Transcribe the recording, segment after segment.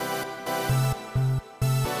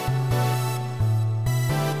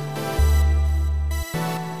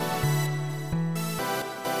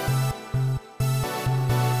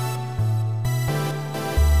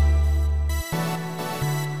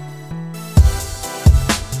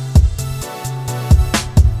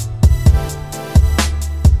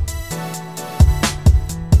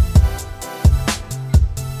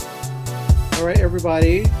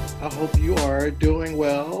everybody. I hope you are doing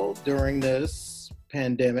well during this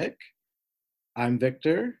pandemic. I'm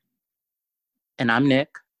Victor, And I'm Nick.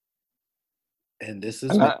 and this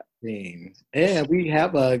is Maxine. And we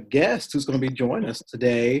have a guest who's going to be joining us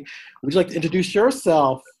today. Would you like to introduce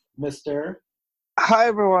yourself, Mister? Hi,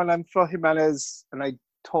 everyone. I'm Phil Jimenez, and I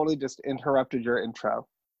totally just interrupted your intro.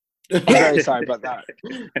 I'm very sorry about that.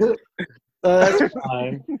 That's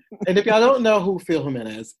fine. And if y'all don't know who Phil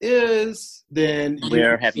Jimenez is, then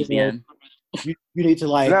Where have you been? You need to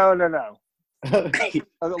like. No.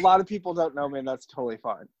 A lot of people don't know me, and that's totally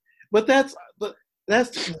fine. But that's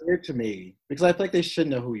weird to me because I feel like they should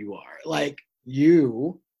know who you are. Like,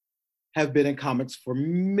 you have been in comics for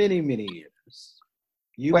many, many years.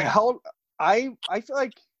 I feel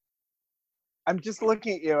like I'm just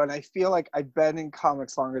looking at you, and I feel like I've been in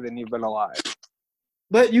comics longer than you've been alive.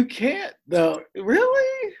 But you can't, though.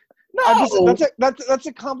 Really? No. That's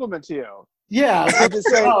a compliment to you. Yeah. I'm just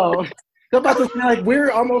saying. I'm about to say, like,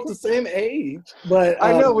 we're almost the same age, but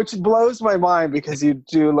I know, which blows my mind because you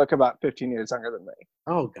do look about 15 years younger than me.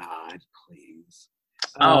 Oh God, please.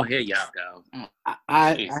 Here y'all go.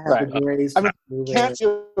 I have the grace. I mean, can't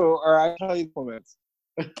you, or I tell you comments.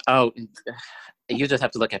 Oh, you just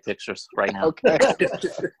have to look at pictures right now. Okay.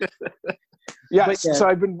 Yeah. So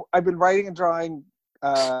I've been writing and drawing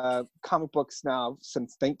comic books now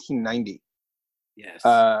since 1990. Yes.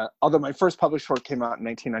 Although my first published work came out in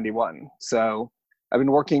 1991. So I've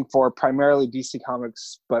been working for primarily DC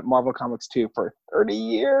Comics, but Marvel Comics too, for 30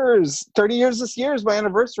 years. 30 years this year is my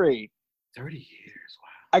anniversary. 30 years,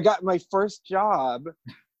 wow. I got my first job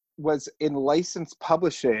was in licensed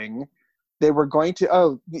publishing. They were going to,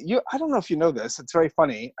 I don't know if you know this, it's very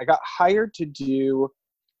funny. I got hired to do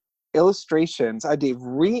illustrations. I did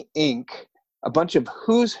re-ink a bunch of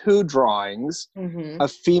Who's Who drawings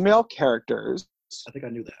of female characters. I think I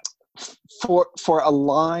knew that. For a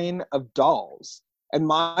line of dolls. And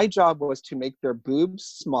my job was to make their boobs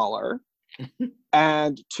smaller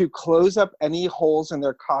and to close up any holes in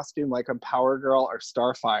their costume, like a Power Girl or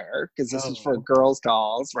Starfire, because this is for girls'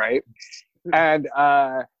 dolls, right? And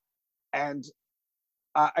I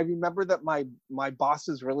remember that my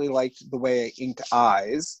bosses really liked the way I inked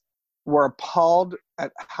eyes, were appalled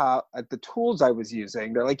at the tools I was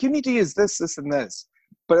using. They're like, you need to use this, this, and this.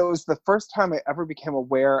 But it was the first time I ever became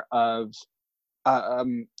aware of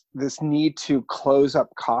this need to close up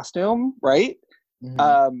costume, right?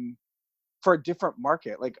 For a different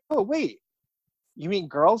market. Like, oh, wait, you mean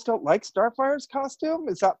girls don't like Starfire's costume?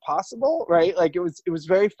 Is that possible? Right? Like, it was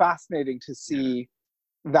very fascinating to see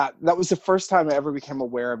that. That was the first time I ever became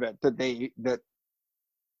aware of it,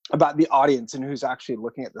 about the audience and who's actually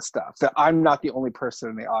looking at the stuff, that I'm not the only person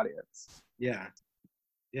in the audience. Yeah.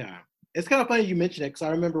 It's kind of funny you mention it because I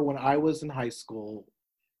remember when I was in high school,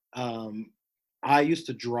 I used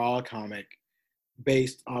to draw a comic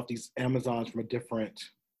based off these Amazons from a different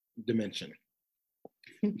dimension.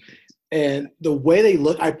 And the way they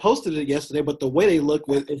look, I posted it yesterday, but the way they look,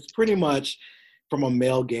 it's pretty much from a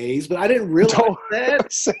male gaze, but I didn't realize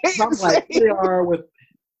that. I'm like, they are with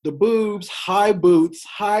the boobs, high boots,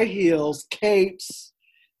 high heels, capes,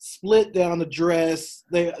 split down the dress.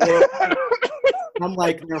 I'm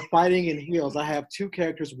like, they're fighting in heels. I have two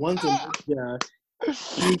characters. One's in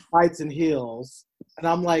he fights in heels. And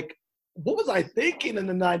I'm like, what was I thinking in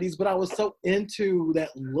the 90s? But I was so into that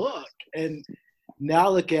look. And now I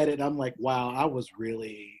look at it, and I'm like, wow, I was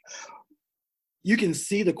really... You can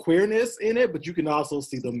see the queerness in it, but you can also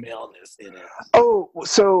see the maleness in it. Oh,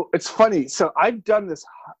 so it's funny. So I've done this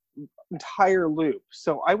entire loop.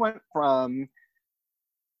 So I went from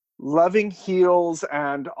loving heels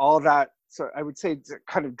and all that, so I would say the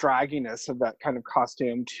kind of dragginess of that kind of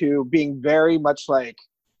costume, to being very much like,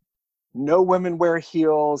 no women wear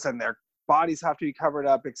heels and their bodies have to be covered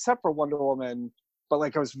up except for Wonder Woman. But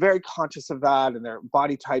like, I was very conscious of that and their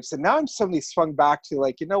body types. And now I'm suddenly swung back to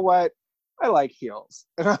like, you know what? I like heels.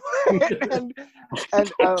 and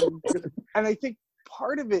I think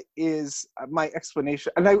part of it is my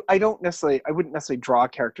explanation. And I wouldn't necessarily draw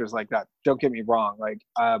characters like that. Don't get me wrong. Like,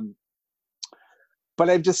 but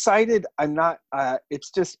I've decided I'm not,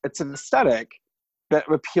 it's an aesthetic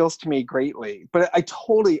that appeals to me greatly. But I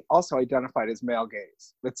totally also identified as male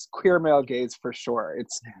gaze. It's queer male gaze for sure.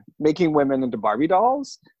 It's making women into Barbie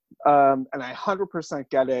dolls. And I 100%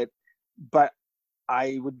 get it. But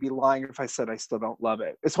I would be lying if I said I still don't love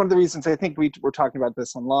it. It's one of the reasons I think we were talking about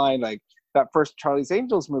this online. Like, that first Charlie's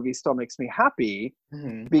Angels movie still makes me happy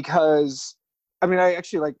because, I mean, I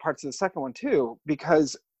actually like parts of the second one too,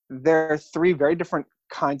 because there are three very different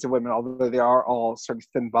kinds of women, although they are all sort of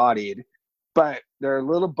thin-bodied. but they're a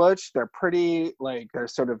little butch. They're pretty, like they're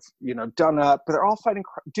sort of, you know, done up, but they're all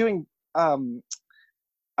doing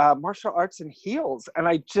martial arts in heels, and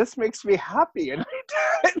it just makes me happy. And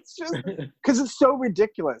it's just because it's so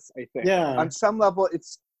ridiculous. I think on some level,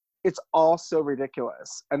 it's all so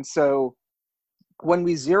ridiculous, and so when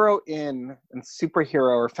we zero in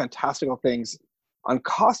superhero or fantastical things on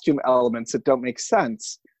costume elements that don't make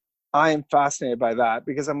sense, I am fascinated by that,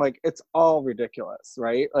 because I'm like, it's all ridiculous,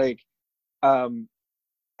 right? Like,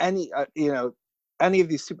 any of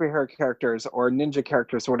these superhero characters or ninja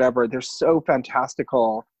characters or whatever, they're so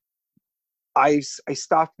fantastical. I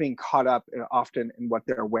stopped being caught up often in what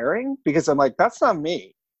they're wearing, because I'm like, that's not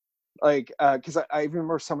me. Like, because I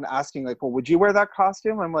remember someone asking, like, well, would you wear that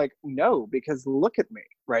costume? I'm like, no, because look at me,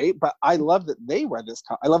 right? But I love that they wear this.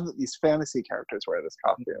 I love that these fantasy characters wear this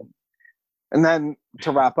costume. And then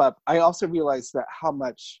to wrap up, I also realized that how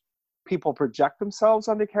much people project themselves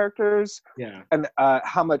onto characters, and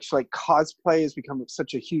how much like cosplay has become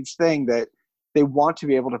such a huge thing that they want to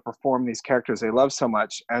be able to perform these characters they love so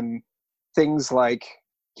much, and things like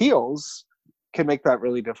heels can make that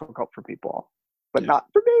really difficult for people, but not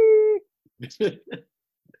for me.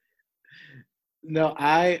 No,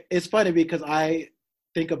 it's funny because I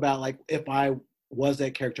think about, like, if I was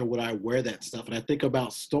that character, would I wear that stuff? And I think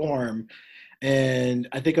about Storm, and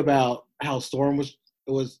I think about how Storm was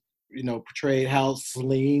you know, portrayed, how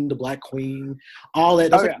Selene, the Black Queen, all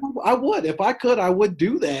that. I would, if I could, I would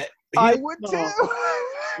do that. I would too.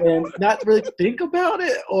 And not really think about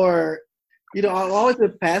it, or, you know, I've always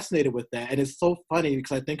been fascinated with that. And it's so funny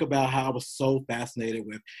because I think about how I was so fascinated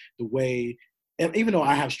with the way, and even though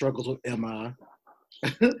I have struggles with Emma.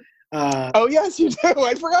 Oh yes, you do.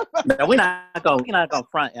 I forgot about that. No, we're not gonna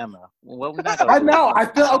front Emma. Well, we're not gonna I know. I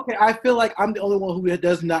feel like I'm the only one who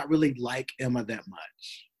does not really like Emma that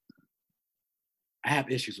much. I have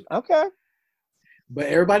issues with her. Okay. But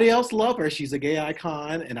everybody else love her. She's a gay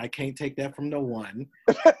icon, and I can't take that from no one.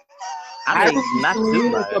 I mean, not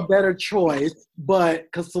Selene is a better choice, but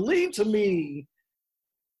because Selene, to me,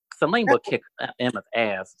 Selene would kick Emma's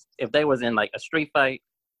ass if they was in like a street fight.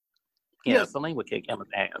 Yeah, Selene would kick Emma's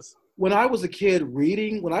ass. When I was a kid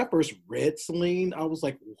when I first read Selene, I was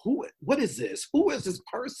like, what is this? Who is this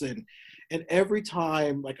person? And every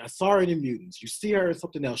time, like, I saw her in the Mutants, you see her in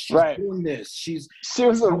something else. She's doing this. She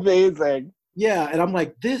was amazing. Yeah, and I'm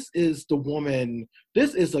like, this is the woman.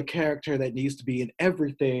 This is a character that needs to be in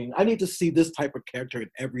everything. I need to see this type of character in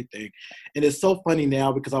everything. And it's so funny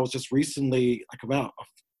now because I was just recently, like about a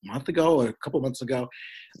month ago or a couple months ago,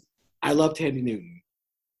 I love Tandy Newton.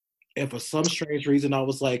 And for some strange reason, I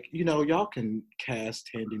was like, you know, y'all can cast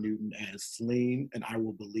Tandy Newton as Selene, and I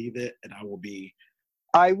will believe it, and I would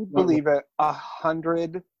believe it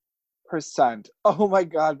 100%. Oh my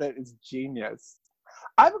God, that is genius.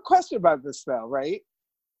 I have a question about this though, right?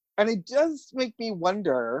 And it does make me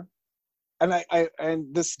wonder, and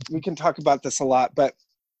we can talk about this a lot, but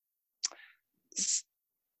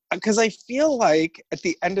because I feel like at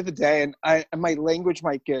the end of the day, and my language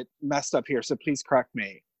might get messed up here, so please correct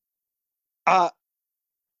me.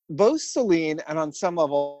 Both Selene and on some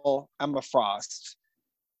level Emma Frost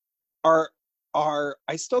are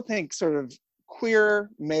I still think sort of queer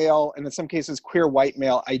male, and in some cases queer white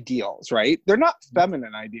male ideals, right? They're not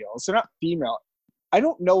feminine ideals. They're not female. I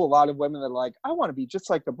don't know a lot of women that are like, I want to be just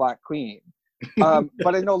like the Black Queen.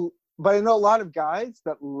 But I know a lot of guys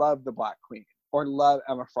that love the Black Queen or love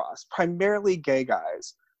Emma Frost, primarily gay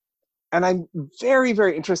guys. And I'm very,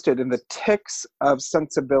 very interested in the tics of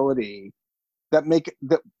sensibility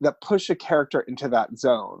that push a character into that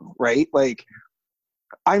zone, right? Like,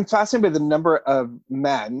 I'm fascinated by the number of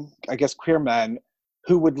men, I guess queer men,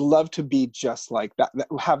 who would love to be just like that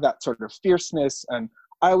have that sort of fierceness. And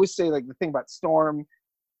I always say, like, the thing about Storm,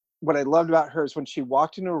 what I loved about her is when she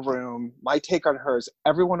walked into a room, my take on her is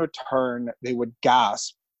everyone would turn, they would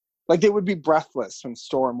gasp. Like, they would be breathless when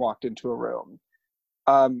Storm walked into a room,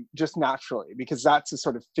 just naturally, because that's the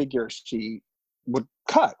sort of figure she would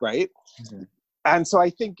cut, right? Mm-hmm. And so I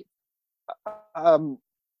think Emma,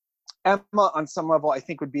 on some level, I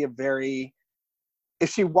think would be if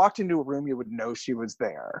she walked into a room, you would know she was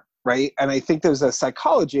there, right? And I think there's a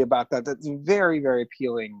psychology about that that's very, very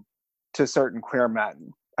appealing to certain queer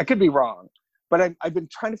men. I could be wrong, but I've been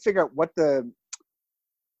trying to figure out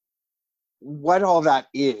what all that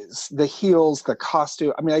is. The heels, the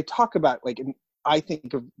costume. I mean, I talk about, like, I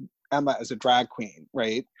think of Emma as a drag queen,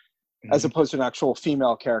 right? Mm-hmm. As opposed to an actual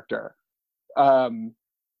female character.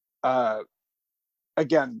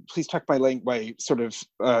 Again, please check my sort of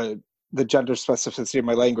the gender specificity of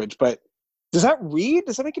my language, but does that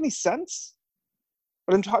make any sense?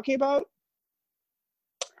 What I'm talking about?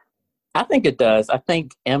 I think it does. I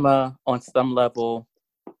think Emma, on some level,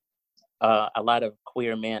 a lot of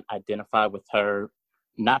queer men identify with her,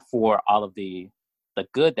 not for all of the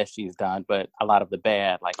good that she's done, but a lot of the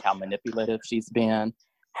bad, like how manipulative she's been,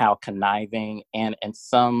 how conniving, and in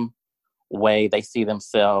some way they see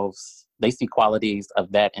qualities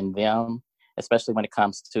of that in them, especially when it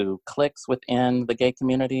comes to cliques within the gay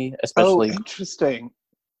community, especially. Oh, interesting.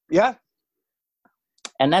 Yeah.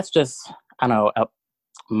 And that's just, I don't know,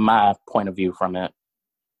 my point of view from it.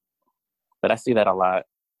 But I see that a lot.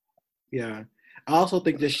 Yeah. I also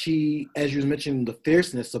think that she, as you mentioned, the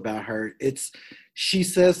fierceness about her, she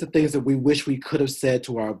says the things that we wish we could have said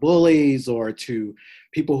to our bullies or to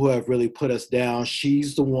people who have really put us down.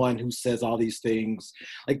 She's the one who says all these things,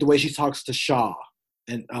 like the way she talks to Shaw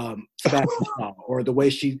and Sebastian Shaw, or the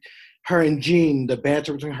way her and Jean, the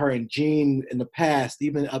banter between her and Jean in the past,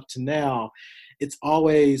 even up to now, it's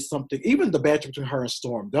always something. Even the banter between her and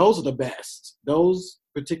Storm, those are the best. Those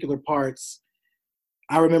particular parts.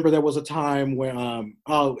 I remember there was a time where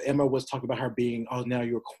Emma was talking about her being, now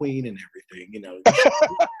you're a queen and everything,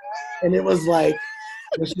 and it was like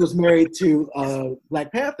when she was married to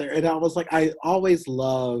Black Panther, and I was like, I always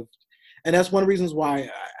loved, and that's one of the reasons why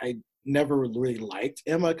I never really liked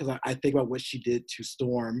Emma, because I think about what she did to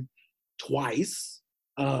Storm twice,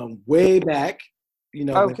 way back,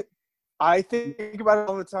 Okay. I think about it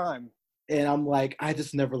all the time. And I'm like, I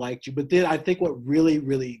just never liked you. But then I think what really,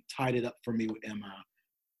 really tied it up for me with Emma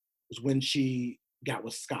was when she got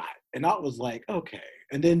with Scott. And I was like, okay.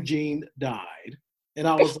 And then Jean died. And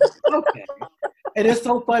I was like, okay. And it's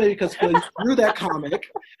so funny because through that comic,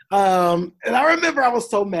 and I remember I was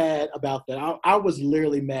so mad about that. I was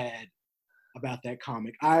literally mad about that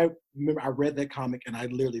comic. I remember I read that comic and I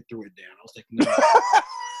literally threw it down. I was like, no.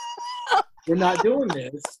 We're not doing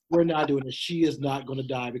this. We're not doing this. She is not going to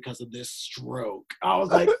die because of this stroke. I was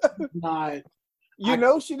like, not.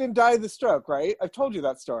 She didn't die of the stroke, right? I've told you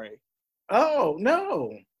that story. Oh,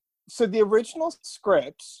 no. So the original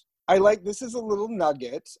script, this is a little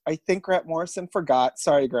nugget. I think Grant Morrison forgot.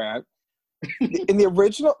 Sorry, Grant. In the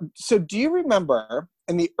original, so do you remember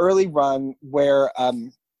in the early run where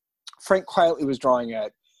Frank quietly was drawing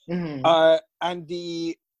it, and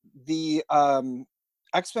the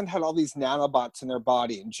X-Men had all these nanobots in their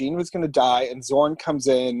body, and Jean was going to die, and Zorn comes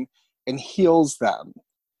in and heals them.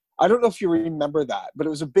 I don't know if you remember that, but it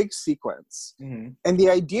was a big sequence. Mm-hmm. And the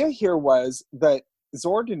idea here was that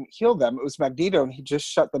Zorn didn't heal them. It was Magneto, and he just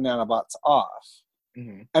shut the nanobots off.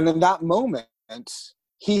 Mm-hmm. And in that moment,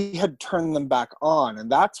 he had turned them back on,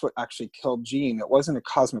 and that's what actually killed Jean. It wasn't a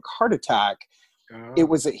cosmic heart attack. Oh. It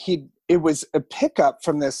was a pickup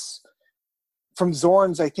from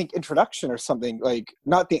Zorn's, I think, introduction or something, like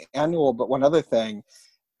not the annual, but one other thing.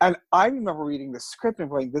 And I remember reading the script and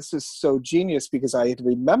going, this is so genius, because I had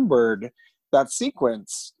remembered that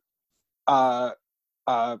sequence from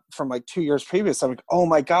like 2 years previous. I'm like, oh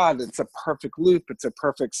my God, it's a perfect loop. It's a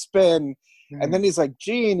perfect spin. Mm-hmm. And then he's like,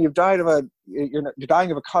 Jean, you're dying of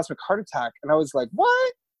a cosmic heart attack. And I was like,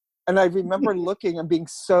 what? And I remember looking and being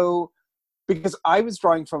so, because I was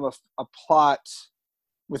drawing from a plot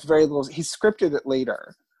with very little, he scripted it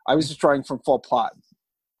later. I was just drawing from full plot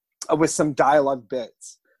with some dialogue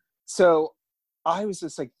bits. So I was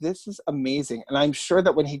just like, this is amazing. And I'm sure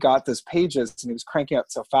that when he got those pages and he was cranking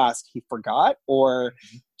out so fast, he forgot or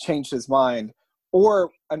changed his mind.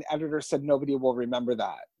 Or an editor said, nobody will remember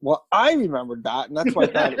that. Well, I remembered that. And that's why I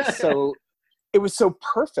thought it was so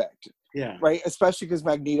perfect. Yeah. Right? Especially because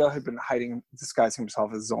Magneto had been disguising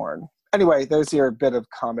himself as Zorn. Anyway, there's your bit of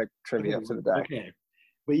comic trivia for the day. Okay.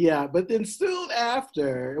 But then soon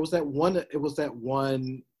after, it was that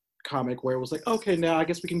one comic where it was like, okay, now I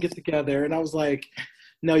guess we can get together. And I was like,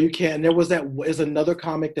 no, you can't. And there was another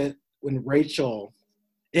comic that when Rachel,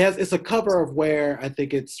 it's a cover of where I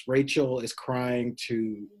think it's Rachel is crying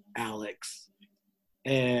to Alex.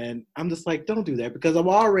 And I'm just like, don't do that, because I'm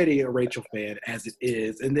already a Rachel fan as it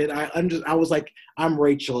is. And then I was like, I'm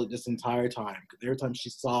Rachel this entire time. Because every time she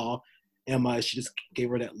saw Emma, she just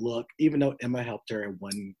gave her that look, even though Emma helped her in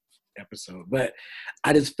one episode. But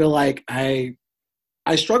I just feel like I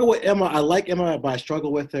struggle with Emma. I like Emma, but I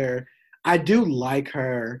struggle with her. I do like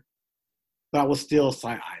her, but I will still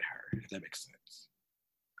side-eye her, if that makes sense.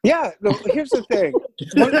 Yeah, no, here's the thing.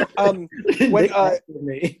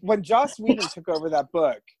 When Joss Whedon took over that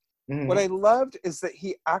book, what I loved is that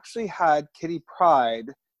he actually had Kitty Pryde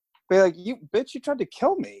be like, you bitch, you tried to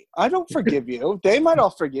kill me. I don't forgive you. They might all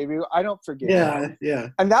forgive you. I don't forgive you. Yeah.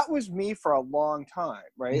 And that was me for a long time,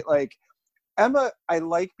 right? Like, Emma, I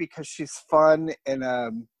like because she's fun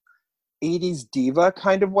in 80s diva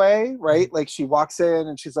kind of way, right? Like she walks in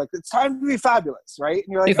and she's like, it's time to be fabulous, right? And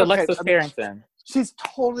you're like, She's okay, Alexis Harrington. She's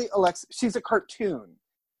totally Alexa. She's a cartoon.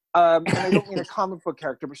 And I don't mean a comic book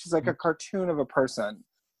character, but she's like a cartoon of a person.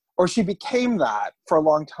 Or she became that for a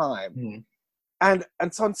long time. Mm.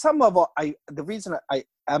 And so on some level, the reason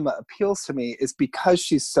Emma appeals to me is because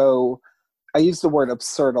she's so, I use the word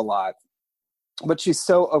absurd a lot, but she's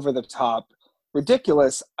so over the top,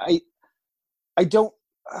 ridiculous. I don't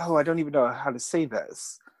even know how to say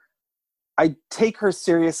this. I take her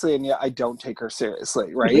seriously, and yet I don't take her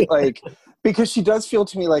seriously, right? Like, because she does feel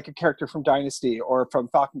to me like a character from Dynasty or from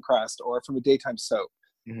Falcon Crest or from a daytime soap.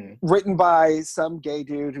 Mm-hmm. Written by some gay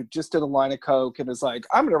dude who just did a line of coke and is like,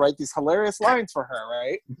 I'm going to write these hilarious lines for her,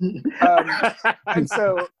 right? And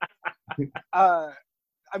so, I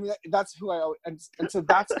mean, that's who and so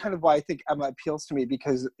that's kind of why I think Emma appeals to me,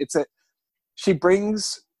 because she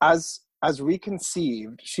brings, as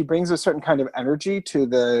reconceived, she brings a certain kind of energy to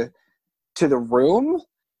the room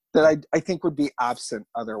that I think would be absent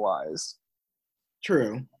otherwise.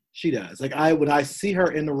 True. She does. Like when I see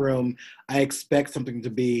her in the room, I expect something to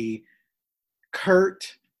be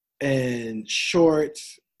curt and short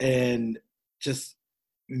and just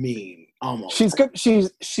mean almost. She's good.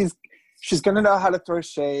 She's gonna know how to throw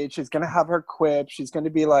shade. She's gonna have her quip. She's gonna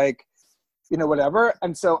be like, whatever.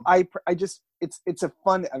 And so I just it's a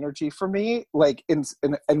fun energy for me, like in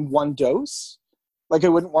one dose. Like I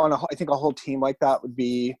wouldn't want to. I think a whole team like that would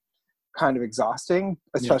be kind of exhausting,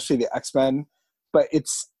 especially the X-Men. But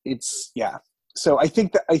it's yeah. So I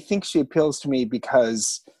think she appeals to me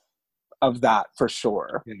because of that for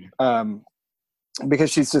sure.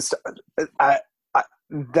 Because she's just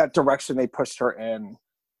that direction they pushed her in.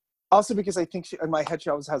 Also because I think in my head she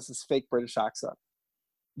always has this fake British accent.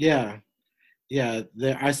 Yeah. Yeah.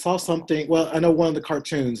 I saw something. Well, I know one of the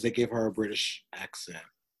cartoons they gave her a British accent.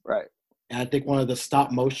 Right. And I think one of the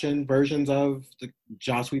stop motion versions of the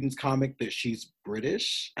Joss Whedon's comic that she's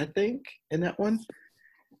British, I think, in that one.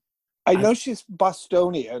 I know she's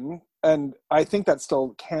Bostonian, and I think that's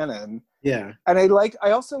still canon. Yeah. And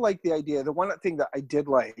I also like the idea, the one thing that I did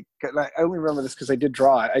like, and I only remember this because I did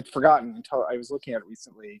draw it, I'd forgotten until I was looking at it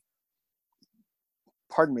recently.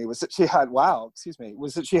 Pardon me, was that she had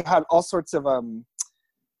all sorts of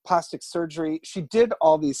plastic surgery. She did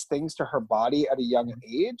all these things to her body at a young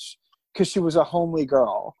age, because she was a homely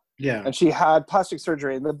girl. Yeah. And she had plastic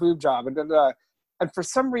surgery and the boob job and and for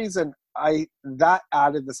some reason that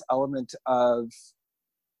added this element of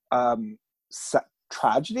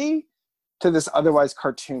tragedy to this otherwise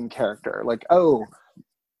cartoon character. Like, oh,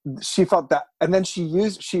 she felt that, and then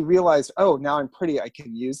she realized, oh, now I'm pretty, I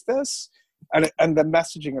can use this. And the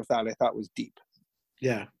messaging of that I thought was deep.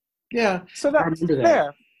 Yeah. Yeah. So that's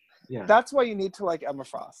there. Yeah. That's why you need to like Emma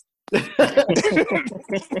Frost.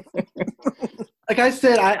 Like I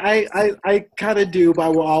said, I kind of do, but I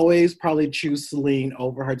will always probably choose Celine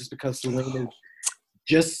over her, just because Celine is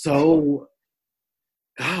just so.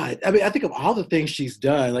 God, I mean, I think of all the things she's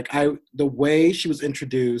done. Like the way she was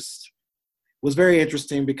introduced was very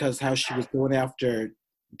interesting, because how she was going after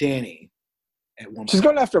Danny at one point. She's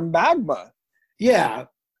going after Magma. Yeah,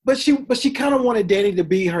 but she kind of wanted Danny to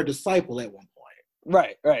be her disciple at one point.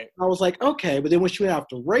 Right. I was like, okay, but then when she went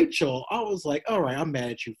after Rachel, I was like, all right, I'm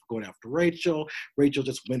mad at you for going after Rachel. Rachel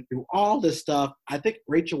just went through all this stuff. I think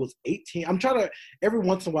Rachel was 18. I'm trying to, every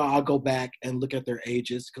once in a while, I'll go back and look at their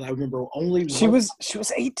ages, because I remember she was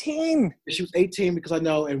 18. She was 18, because I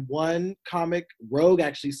know in one comic, Rogue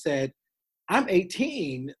actually said, I'm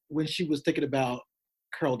 18, when she was thinking about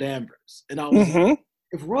Carol Danvers. And I was like,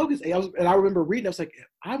 if Rogue is 8, and I remember reading, I was like,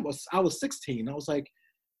 I was 16. I was like,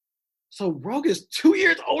 so Rogue is 2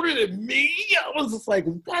 years older than me? I was just like,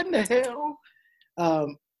 what in the hell?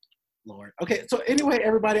 Lord. Okay, so anyway,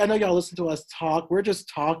 everybody, I know y'all listen to us talk. We're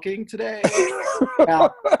just talking today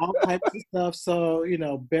about all types of stuff, so,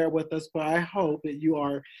 bear with us. But I hope that you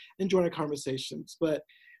are enjoying the conversations. But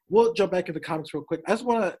we'll jump back into comics real quick. I just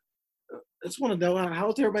want to know,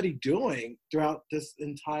 how's everybody doing throughout this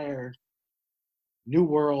entire New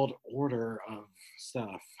World Order of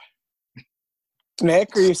stuff?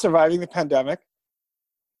 Nick, are you surviving the pandemic?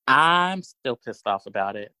 I'm still pissed off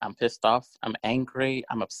about it. I'm pissed off. I'm angry.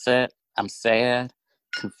 I'm upset. I'm sad,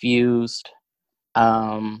 confused.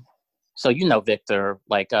 So Victor,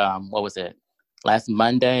 like, what was it? Last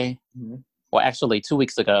Monday? Mm-hmm. Well, actually 2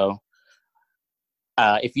 weeks ago.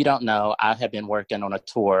 If you don't know, I have been working on a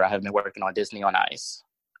tour. I have been working on Disney on Ice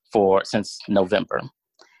since November.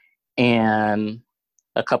 And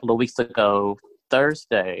a couple of weeks ago,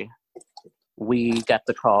 Thursday, we got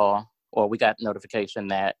the call, or we got notification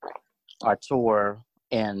that our tour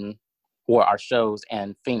in or our shows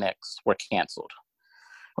in Phoenix were canceled.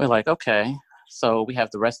 We're like, okay, so we have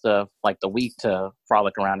the rest of like the week to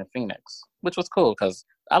frolic around in Phoenix, which was cool because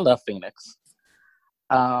I love Phoenix.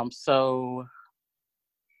 So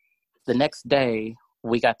the next day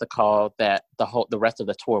we got the call that the rest of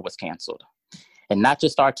the tour was canceled, and not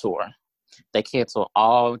just our tour. They canceled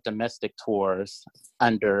all domestic tours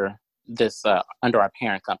under our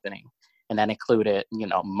parent company, and that included,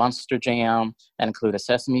 Monster Jam, that included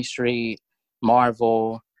Sesame Street,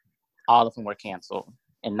 Marvel. All of them were canceled,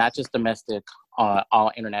 and not just domestic.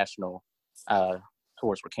 All international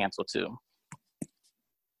tours were canceled too.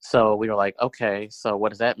 So we were like, okay, so what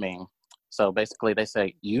does that mean? So basically, they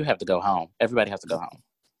say you have to go home. Everybody has to go home,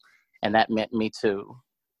 and that meant me too.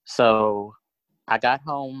 So I got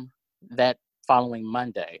home that following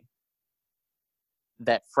Monday.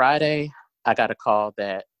 That Friday, I got a call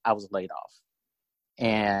that I was laid off.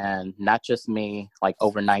 And not just me, like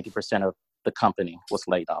over 90% of the company was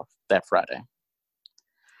laid off that Friday.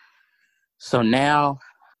 So now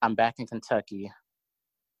I'm back in Kentucky,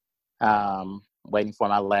 waiting for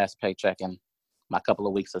my last paycheck and my couple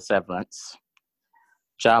of weeks of severance,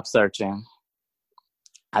 job searching.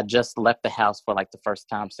 I just left the house for like the first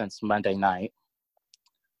time since Monday night.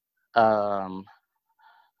 I'm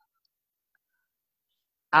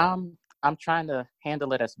trying to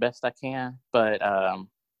handle it as best I can, but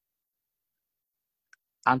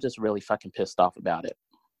I'm just really fucking pissed off about it.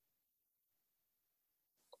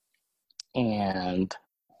 And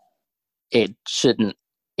it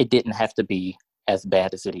didn't have to be as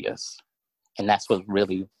bad as it is. And that's what's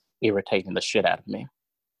really irritating the shit out of me.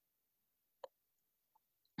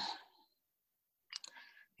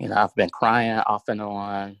 I've been crying off and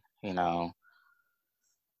on,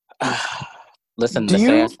 listen to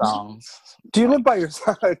sad songs. Do you live by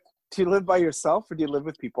yourself? Do you live by yourself, or do you live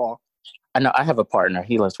with people? I know I have a partner.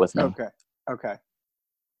 He lives with me. Okay.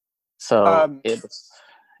 So it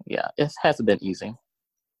hasn't been easy.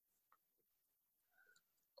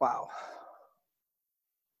 Wow.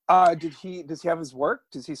 Does he have his work?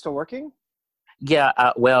 Is he still working? Yeah.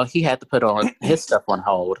 Well, he had to put on his stuff on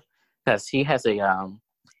hold because he has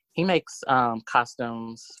he makes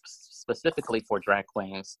costumes specifically for drag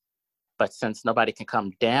queens. But since nobody can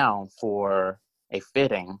come down for a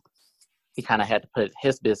fitting, he kind of had to put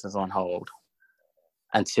his business on hold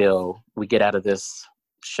until we get out of this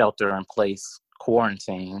shelter-in-place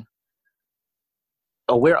quarantine.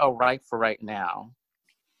 But we're all right for right now.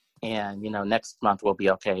 And, next month will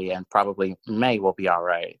be okay, and probably May will be all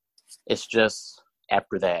right. It's just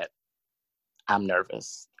after that, I'm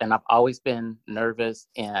nervous. And I've always been nervous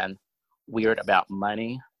and weird about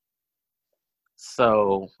money.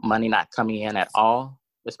 So money not coming in at all,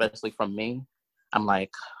 especially from me, I'm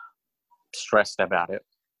like stressed about it.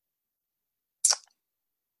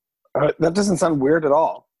 That doesn't sound weird at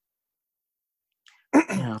all.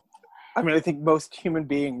 Yeah. I mean, I think most human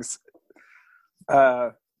beings,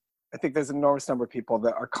 I think there's an enormous number of people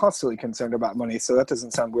that are constantly concerned about money. So that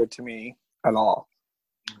doesn't sound weird to me at all.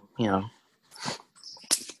 Yeah.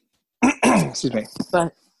 Excuse me.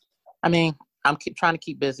 But I mean, I'm trying to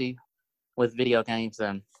keep busy with video games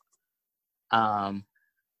and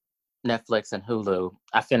Netflix and Hulu.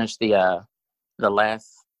 I finished the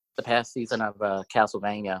past season of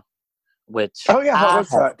Castlevania, which how was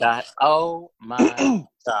that? Oh my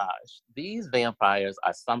gosh, these vampires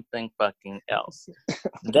are something fucking else.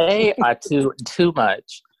 They are too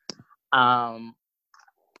much.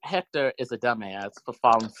 Hector is a dumbass for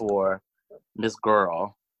falling for Miss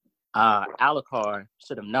Girl. Alucard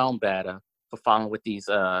should have known better for falling with these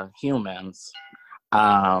humans.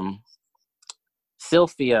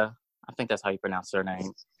 Sylphia, I think that's how you pronounce her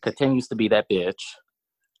name, continues to be that bitch.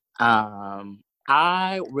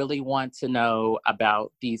 I really want to know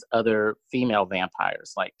about these other female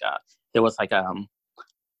vampires. Like there was like a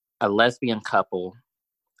lesbian couple,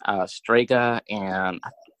 Strega and I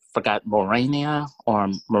forgot Marina or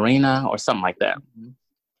something like that. Mm-hmm.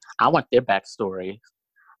 I want their backstory.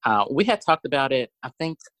 We had talked about it, I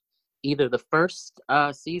think, either the first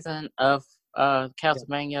season of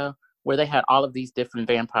Castlevania, where they had all of these different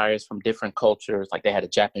vampires from different cultures. Like they had a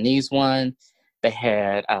Japanese one, they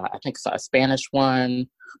had I think a Spanish one.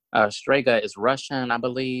 Strega is Russian, I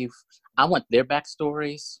believe. I want their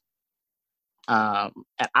backstories, and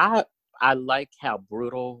I like how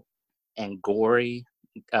brutal and gory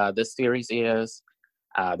this series is.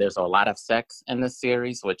 There's a lot of sex in this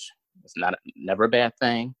series, which is never a bad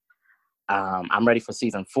thing. I'm ready for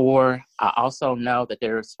season 4. I also know that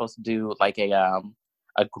they're supposed to do like a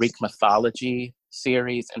Greek mythology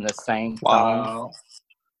series in the same tone.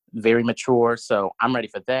 Very mature, so I'm ready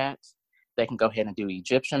for that. they can go ahead and do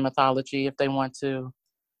Egyptian mythology if they want to.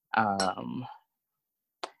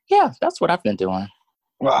 Yeah, that's what I've been doing.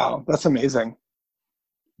 Wow, that's amazing.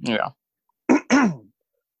 Yeah.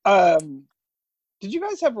 Did you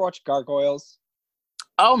guys ever watch Gargoyles?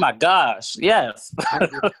 Oh my gosh, yes. I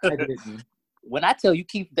didn't. When I tell you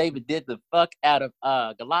Keith David did the fuck out of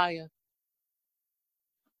Goliath,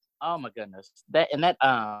 oh my goodness. That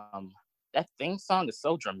theme song is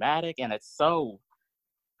so dramatic, and it's so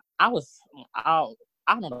I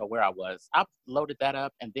don't know where I was. I loaded that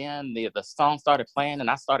up, and then the song started playing, and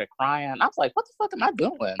I started crying. I was like, what the fuck am I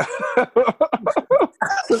doing?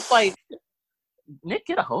 It's like, Nick,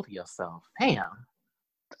 get a hold of yourself. Damn.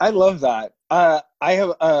 I love that. I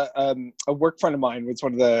have a work friend of mine was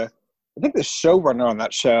one of I think the showrunner on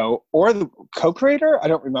that show, or the co-creator, I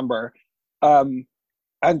don't remember. And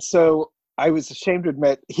so I was ashamed to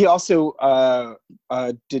admit, he also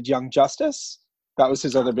did Young Justice. That was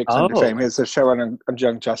his other big claim to fame. He's a showrunner on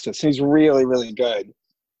Young Justice. He's really, really good.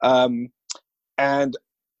 And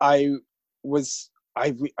I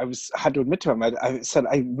had to admit to him, I said,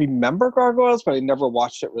 I remember Gargoyles, but I never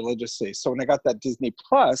watched it religiously. So when I got that Disney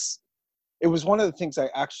Plus, it was one of the things I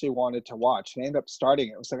actually wanted to watch. And I ended up starting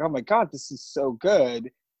it. I was like, oh my God, this is so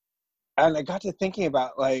good. And I got to thinking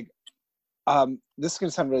about like, this is going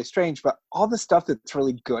to sound really strange, but all the stuff that's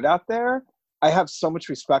really good out there, I have so much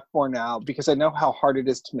respect for now because I know how hard it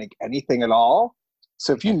is to make anything at all.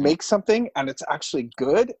 So if you make something and it's actually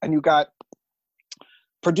good, and you got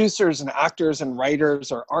producers and actors and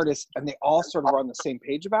writers or artists, and they all sort of are on the same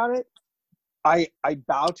page about it, I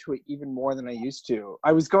bow to it even more than I used to.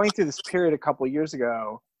 I was going through this period a couple of years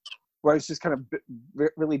ago where I was just kind of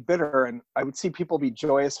really bitter, and I would see people be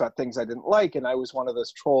joyous about things I didn't like, and I was one of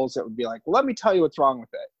those trolls that would be like, well, let me tell you what's wrong with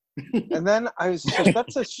it. And then I was just like,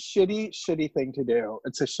 that's a shitty thing to do.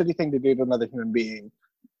 It's a shitty thing to do to another human being.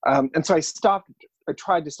 And so I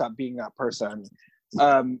tried to stop being that person.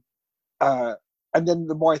 And then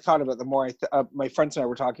the more I thought about it, the more my friends and I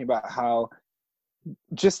were talking about how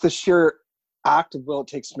just the sheer act of will it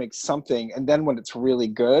takes to make something, and then when it's really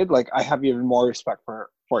good, like I have even more respect for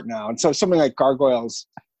it now. And so something like Gargoyles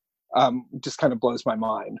just kind of blows my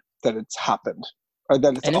mind that it's happened, or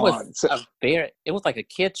that it's on. It was like a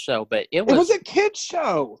kid's show, but it was a kid's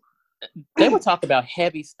show. They would talk about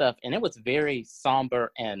heavy stuff, and it was very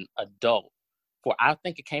somber and adult. I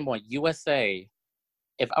think it came on USA,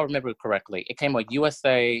 if I remember correctly. It came on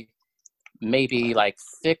USA maybe like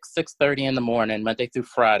 6:30 in the morning, Monday through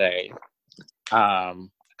Friday.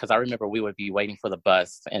 Because I remember we would be waiting for the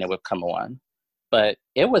bus and it would come on. But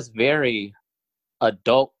it was very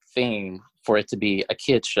adult theme for it to be a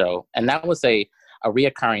kid's show. And that was a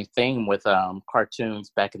reoccurring theme with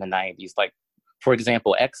cartoons back in the 90s. Like, for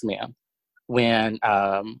example, X-Men. When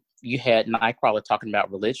you had Nightcrawler talking about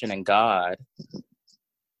religion and God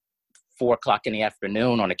 4:00 in the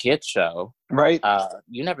afternoon on a kid's show. Right.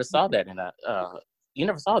 You never saw that you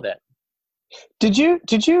never saw that. Did you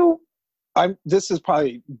this is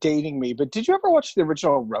probably dating me, but did you ever watch the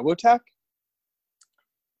original Robotech?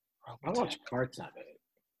 I watched parts of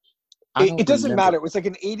it. It doesn't matter. It was like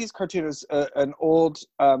an 80s cartoon. It was an old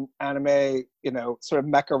anime, sort of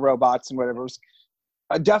mecha robots and whatever. It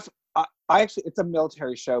was it's a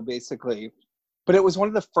military show basically, but it was one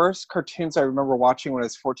of the first cartoons I remember watching when I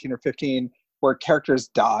was 14 or 15 where characters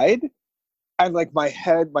died. And like my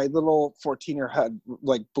little 14-year head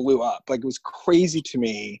like blew up. Like it was crazy to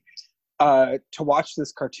me to watch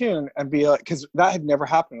this cartoon and be like, because that had never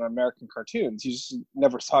happened in American cartoons. You just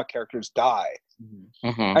never saw characters die.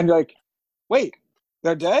 Mm-hmm. And you're like, wait,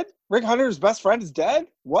 they're dead? Rick Hunter's best friend is dead?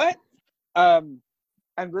 What? And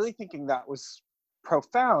really thinking that was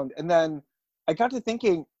profound. And then I got to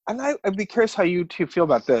thinking, and I'd be curious how you two feel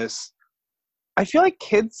about this. I feel like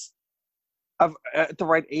kids at the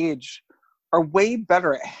right age are way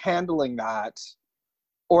better at handling that,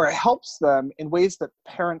 or it helps them in ways that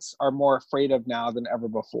parents are more afraid of now than ever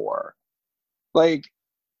before. Like,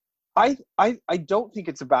 I don't think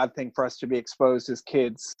it's a bad thing for us to be exposed as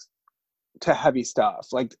kids to heavy stuff.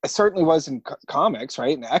 Like, it certainly was in comics,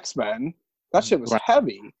 right? In X-Men, that shit was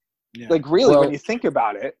heavy. Yeah. Like, really, when you think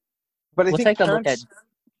about it. But I think parents...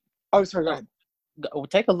 Oh, sorry, go ahead. We'll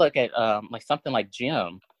take a look at like something like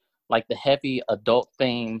Jim, like the heavy adult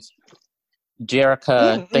themes.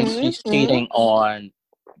 Jerrica thinks she's cheating on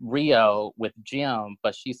Rio with Jim,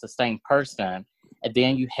 but she's the same person. And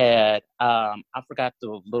then you had, I forgot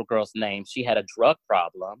the little girl's name. She had a drug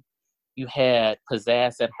problem. You had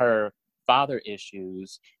Pizzazz and her father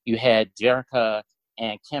issues. You had Jerrica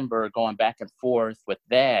and Kimber going back and forth with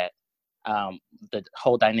that. The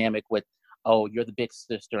whole dynamic with, oh, you're the big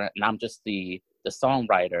sister and I'm just the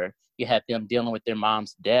songwriter. you had them dealing with their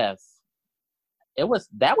mom's death. That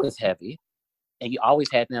was heavy. And you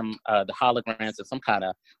always had them, the holograms of some kind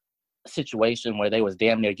of situation where they was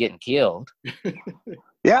damn near getting killed.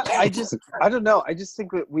 Yeah, I don't know. I just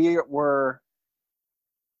think that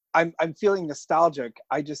I'm feeling nostalgic.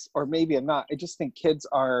 Or maybe I'm not. I just think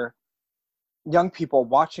young people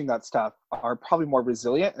watching that stuff are probably more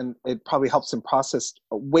resilient, and it probably helps them process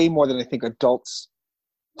way more than I think adults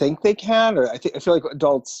think they can. Or I feel like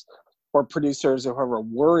adults or producers or whoever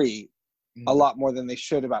worry a lot more than they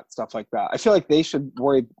should about stuff like that. I feel like they should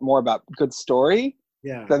worry more about good story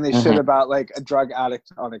than they should about like a drug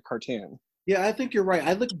addict on a cartoon. Yeah, I think you're right.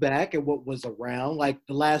 I look back at what was around, like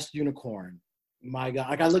The Last Unicorn. My God,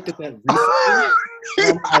 like I looked at that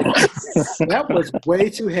recently. That was way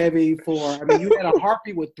too heavy for. I mean, you had a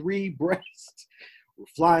harpy with 3 breasts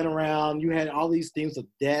flying around. You had all these themes of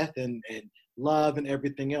death and love and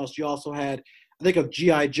everything else. You also had, I think of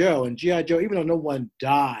G.I. Joe, and G.I. Joe, even though no one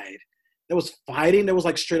died, there was fighting. There was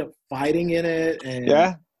like straight up fighting in it,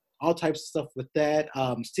 and all types of stuff with that.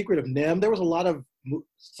 Secret of NIMH. There was a lot of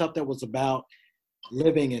stuff that was about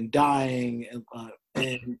living and dying,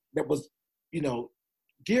 and that was,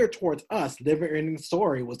 geared towards us. Never-ending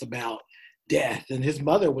Story was about death, and his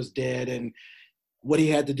mother was dead, and what he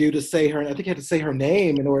had to do to say her. I think he had to say her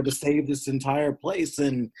name in order to save this entire place,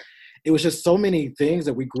 and it was just so many things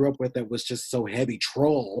that we grew up with that was just so heavy.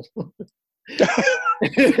 Troll.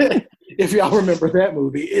 If y'all remember that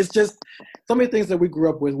movie, it's just so many things that we grew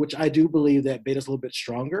up with, which I do believe that made us a little bit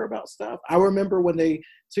stronger about stuff. I remember when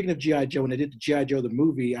speaking of G.I. Joe, when they did the G.I. Joe, the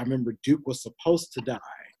movie, I remember Duke was supposed to die,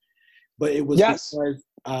 but it was because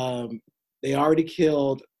they already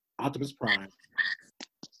killed Optimus Prime.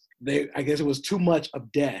 I guess it was too much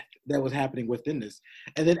of death that was happening within this.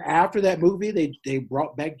 And then after that movie, they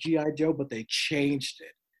brought back G.I. Joe, but they changed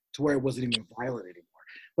it to where it wasn't even violent anymore.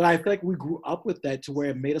 But I feel like we grew up with that to where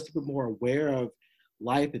it made us a bit more aware of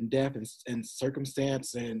life and death and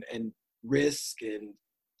circumstance and risk and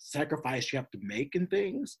sacrifice you have to make and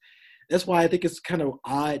things. That's why I think it's kind of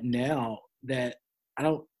odd now that I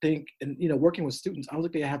don't think, and working with students, I don't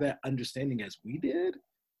think they have that understanding as we did.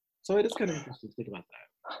 So it is kind of interesting to think about that.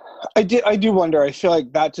 I do wonder. I feel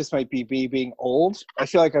like that just might be me being old. I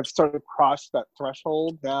feel like I've sort of crossed that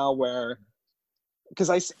threshold now where,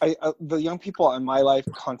 because the young people in my life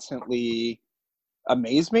constantly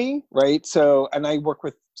amaze me, right? So, and I work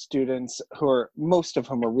with students most of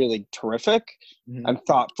whom are really terrific and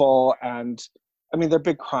thoughtful, and I mean, their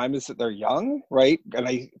big crime is that they're young, right? And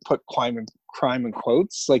I put crime in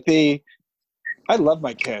quotes. Like I love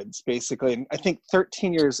my kids, basically. And I think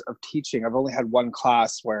 13 years of teaching, I've only had one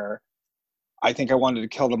class where I think I wanted to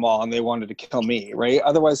kill them all and they wanted to kill me, right?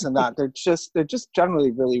 Otherwise than that, they're just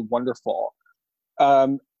generally really wonderful.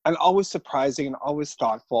 And always surprising and always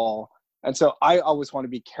thoughtful. And so I always want to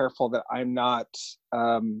be careful that I'm not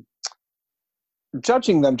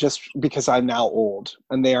judging them just because I'm now old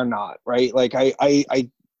and they are not, right? Like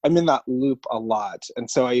I'm in that loop a lot. And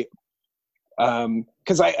so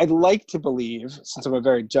because I'd like to believe, since I'm a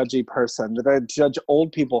very judgy person, that I judge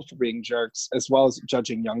old people for being jerks as well as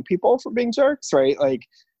judging young people for being jerks, right? Like,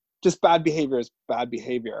 just bad behavior is bad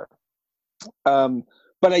behavior.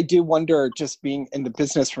 But I do wonder, just being in the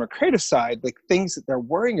business from a creative side, like things that they're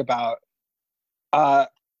worrying about. I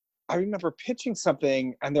remember pitching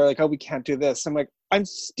something and they're like, oh, we can't do this. I'm like, I'm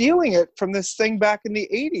stealing it from this thing back in the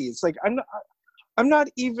 80s. Like, I'm not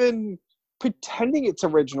even pretending it's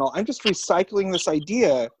original. I'm just recycling this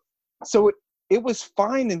idea. So it was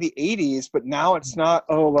fine in the 80s, but now it's not,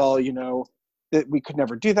 oh, well, that we could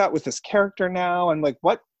never do that with this character now. And like,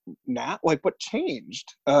 what now? Like, what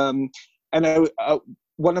changed? And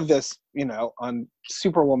one of this, on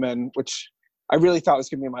Superwoman, which I really thought was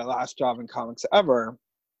going to be my last job in comics ever.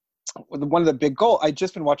 One of the big goals, I'd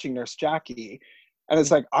just been watching Nurse Jackie, and it's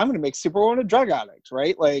like, I'm going to make Superwoman a drug addict,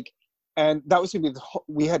 right? Like, and that was going to be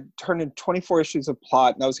we had turned in 24 issues of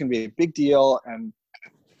plot, and that was going to be a big deal. And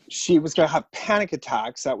she was going to have panic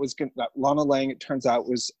attacks. That Lana Lang, it turns out,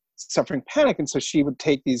 was suffering panic, and so she would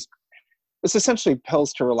take it's essentially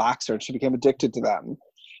pills to relax her, and she became addicted to them.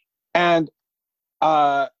 And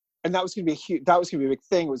that was going to be a big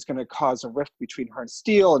thing. It was going to cause a rift between her and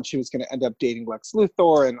Steel, and she was going to end up dating Lex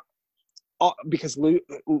Luthor, and because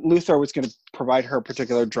Luthor was going to provide her a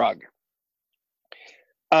particular drug.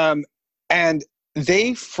 And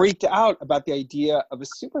they freaked out about the idea of a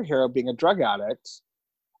superhero being a drug addict,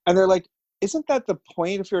 and they're like, "Isn't that the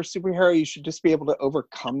point? If you're a superhero, you should just be able to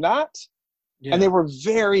overcome that." Yeah. And they were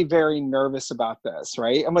very, very nervous about this,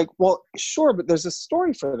 right? I'm like, well, sure, but there's a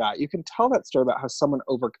story for that. You can tell that story about how someone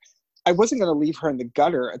I wasn't going to leave her in the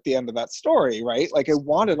gutter at the end of that story, right? Like I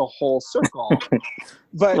wanted a whole circle,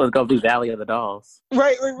 but let's go do Valley of the Dolls.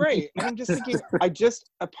 Right. And I'm just thinking,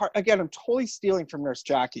 again, I'm totally stealing from Nurse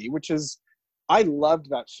Jackie, which is, I loved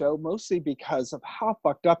that show mostly because of how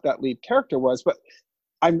fucked up that lead character was. But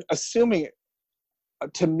I'm assuming,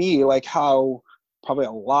 to me, like how probably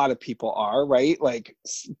a lot of people are, right? Like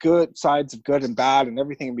good sides of good and bad and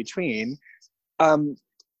everything in between.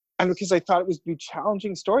 And because I thought it would be a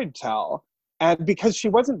challenging story to tell. And because she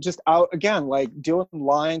wasn't just out, again, like doing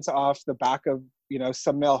lines off the back of,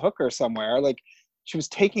 some male hooker somewhere. Like she was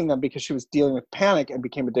taking them because she was dealing with panic and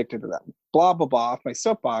became addicted to them. Blah, blah, blah, off my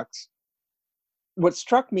soapbox. What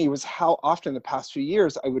struck me was how often the past few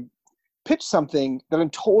years I would pitch something that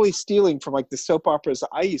I'm totally stealing from like the soap operas that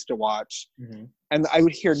I used to watch. Mm-hmm. And I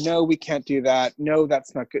would hear, no, we can't do that. No,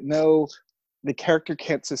 that's not good. No, the character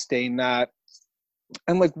can't sustain that.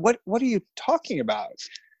 I'm like, what are you talking about?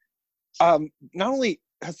 Not only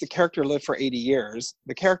has the character lived for 80 years,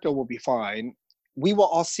 the character will be fine. We will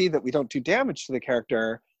all see that we don't do damage to the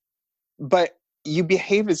character, but you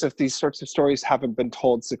behave as if these sorts of stories haven't been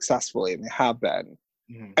told successfully, and they have been.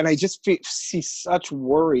 Mm-hmm. And I just see such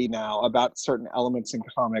worry now about certain elements in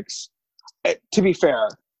comics. To be fair,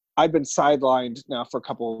 I've been sidelined now for a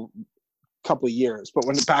couple of years, but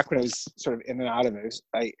back when I was sort of in and out of it,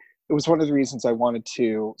 it was one of the reasons I wanted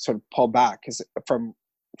to sort of pull back from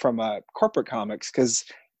corporate comics, because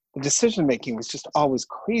the decision making was just always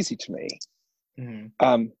crazy to me.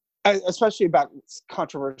 Mm-hmm. Especially about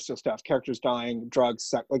controversial stuff, characters dying, drugs,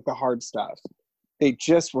 sex, like the hard stuff. They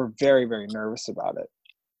just were very, very nervous about it.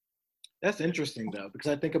 That's interesting though,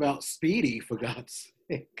 because I think about Speedy, for God's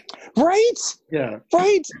sake. Right? Yeah.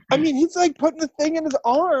 Right. I mean, he's like putting the thing in his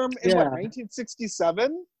arm in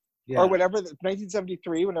 1967? Yeah. Or whatever,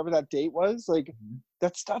 1973, whenever that date was. Like, mm-hmm.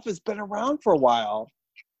 That stuff has been around for a while.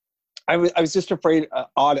 I was just afraid,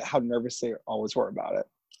 odd at how nervous they always were about it.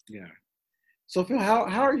 Yeah. So Phil,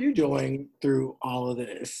 how are you doing through all of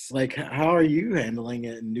this? Like, how are you handling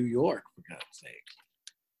it in New York, for God's sake?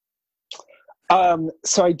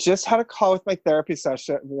 So I just had a call with my therapist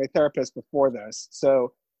before this.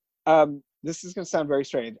 So this is going to sound very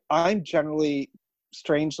strange. I'm generally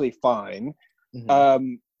strangely fine.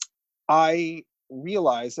 Mm-hmm. I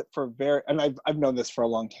realize that and I've known this for a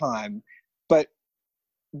long time,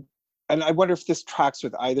 and I wonder if this tracks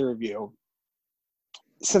with either of you.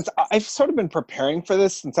 Since I've sort of been preparing for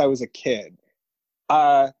this since I was a kid,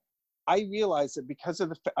 I realized that because of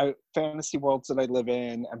the fantasy worlds that I live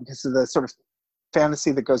in, and because of the sort of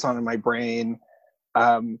fantasy that goes on in my brain,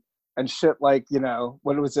 and shit like,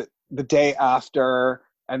 what was it, The Day After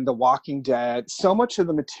and The Walking Dead, so much of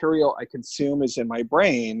the material I consume is in my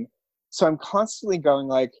brain. So I'm constantly going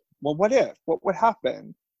like, well, what would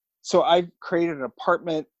happen? So I've created an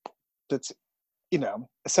apartment that's,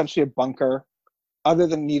 essentially a bunker. Other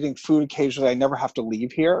than needing food occasionally, I never have to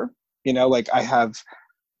leave here. Like I have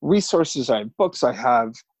resources, I have books,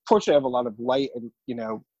 fortunately I have a lot of light, and,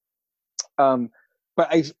 but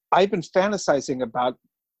I've been fantasizing about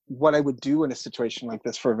what I would do in a situation like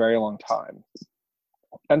this for a very long time.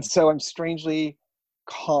 And so I'm strangely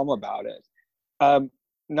calm about it.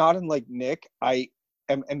 Not unlike Nick, I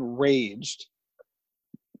am enraged.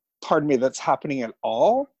 Pardon me, that's happening at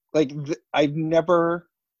all. Like I've never.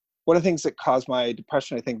 One of the things that caused my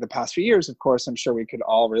depression, I think, the past few years, of course, I'm sure we could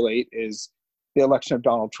all relate, is the election of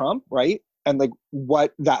Donald Trump, right? And like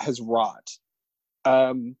what that has wrought.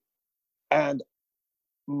 And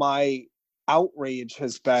my outrage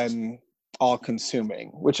has been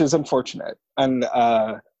all-consuming, which is unfortunate. And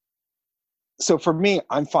so for me,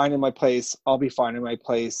 I'm fine in my place. I'll be fine in my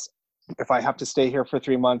place. If I have to stay here for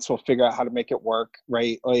 3 months, we'll figure out how to make it work,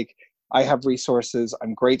 right? Like I have resources.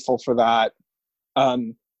 I'm grateful for that.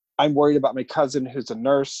 I'm worried about my cousin who's a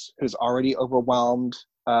nurse who's already overwhelmed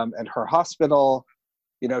at her hospital.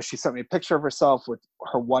 She sent me a picture of herself with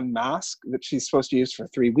her one mask that she's supposed to use for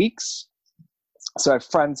 3 weeks. So I have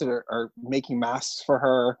friends that are making masks for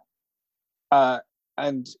her.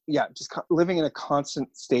 And yeah, just living in a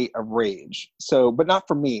constant state of rage. So, but not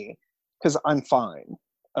for me, because I'm fine.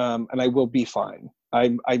 And I will be fine.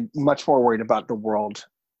 I'm much more worried about the world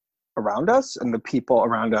around us and the people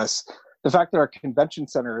around us. The fact that our convention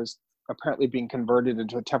center is apparently being converted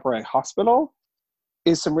into a temporary hospital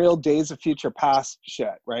is some real Days of Future Past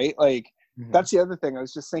shit, right? Like, mm-hmm. That's the other thing. I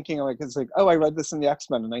was just thinking, like, it's like, oh, I read this in the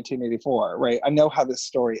X-Men in 1984, right? I know how this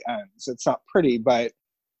story ends. It's not pretty, but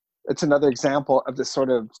it's another example of this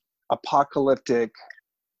sort of apocalyptic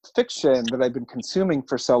fiction that I've been consuming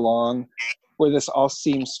for so long, where this all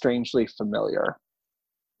seems strangely familiar.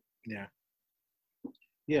 Yeah.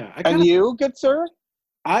 Yeah. And you, good sir?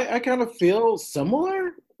 I kind of feel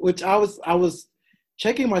similar, which I was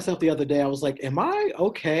checking myself the other day. I was like, am I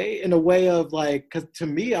okay in a way of like, because to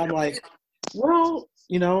me, I'm like, well,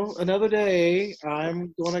 another day,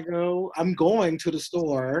 I'm going to the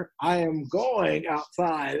store. I am going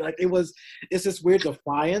outside. Like it's this weird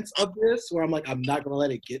defiance of this where I'm like, I'm not gonna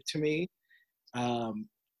let it get to me. Um,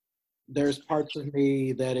 there's parts of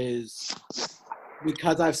me that is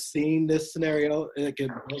because I've seen this scenario, like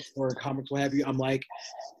in books or comics, what have you. I'm like,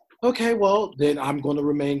 okay, well, then I'm going to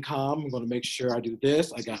remain calm. I'm going to make sure I do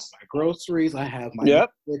this. I got my groceries. I have my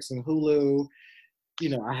Yep. Netflix and Hulu.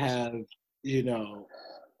 I have, you know,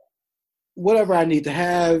 whatever I need to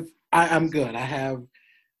have. I'm good. I have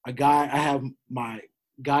my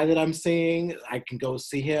guy that I'm seeing. I can go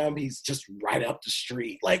see him. He's just right up the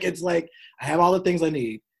street. Like, it's like I have all the things I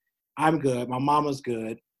need. I'm good. My mama's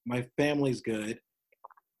good. My family's good.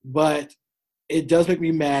 But it does make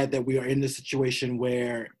me mad that we are in this situation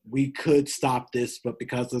where we could stop this, but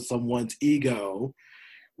because of someone's ego,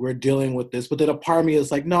 we're dealing with this. But then a part of me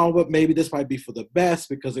is like, no, but maybe this might be for the best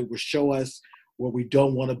because it will show us where we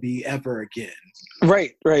don't want to be ever again.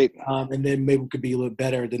 Right. And then maybe we could be a little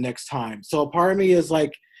better the next time. So a part of me is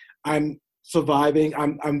like, I'm surviving.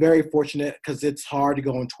 I'm very fortunate because it's hard to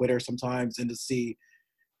go on Twitter sometimes and to see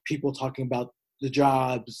people talking about the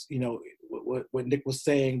jobs, what Nick was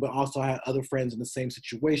saying, but also I had other friends in the same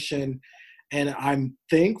situation. And I'm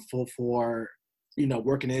thankful for,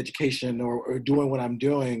 working in education or doing what I'm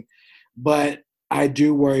doing. But I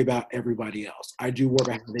do worry about everybody else. I do worry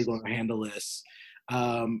about how they're going to handle this.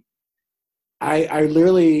 I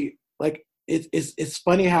literally, like, it's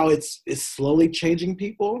funny how it's slowly changing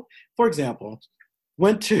people. For example,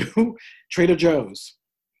 went to Trader Joe's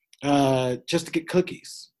just to get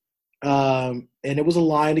cookies. And it was a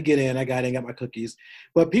line to get in. I got in, got my cookies.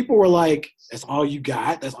 But people were like, that's all you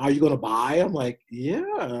got? That's all you're going to buy? I'm like,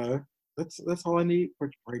 yeah, that's all I need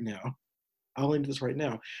for right now. I only need this right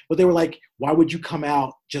now. But they were like, why would you come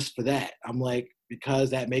out just for that? I'm like, because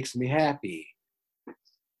that makes me happy.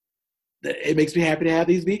 It makes me happy to have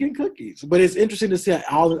these vegan cookies. But it's interesting to see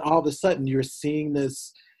all of a sudden you're seeing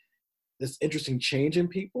this interesting change in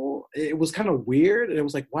people. It was kind of weird. And it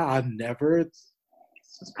was like, wow, I never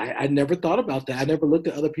thought about that. I never looked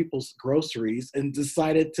at other people's groceries and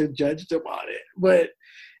decided to judge them on it. But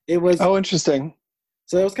it was interesting.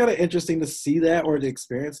 So it was kind of interesting to see that or to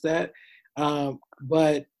experience that.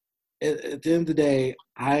 But at the end of the day,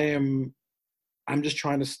 I'm just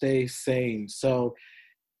trying to stay sane. So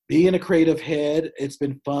being a creative head, it's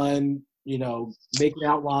been fun, making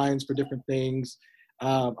outlines for different things.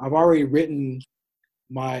 I've already written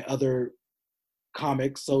my other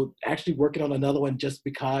comics, so actually working on another one just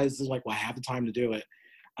because it's like, well, I have the time to do it.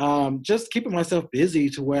 Just keeping myself busy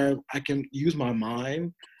to where I can use my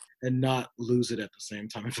mind and not lose it at the same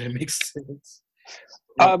time, if that makes sense.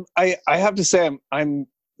 I have to say, I'm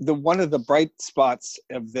the one of the bright spots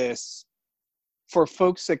of this for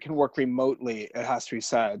folks that can work remotely. It has to be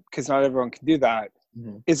said, because not everyone can do that.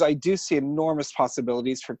 Mm-hmm. Is I do see enormous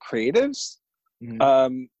possibilities for creatives.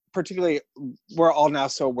 Mm-hmm. Particularly, we're all now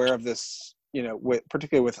so aware of this,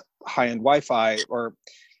 particularly with high-end Wi-Fi or,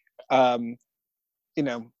 and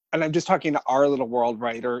I'm just talking to our little world,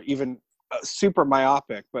 right? Or even super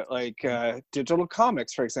myopic, but like digital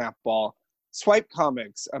comics, for example, swipe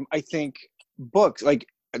comics. I think books, like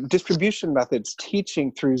distribution methods,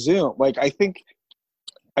 teaching through Zoom. Like I think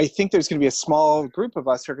there's going to be a small group of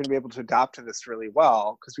us who are going to be able to adapt to this really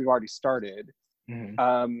well because we've already started.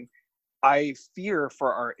 Mm-hmm. I fear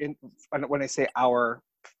for when I say our,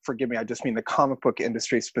 forgive me, I just mean the comic book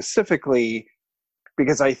industry specifically,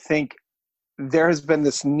 because I think there has been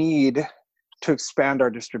this need to expand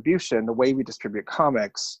our distribution, the way we distribute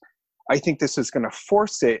comics. I think this is going to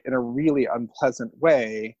force it in a really unpleasant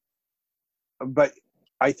way, but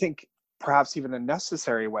I think perhaps even a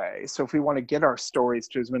necessary way. So if we want to get our stories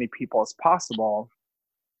to as many people as possible,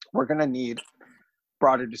 we're going to need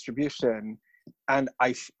broader distribution. And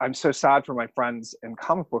I'm so sad for my friends in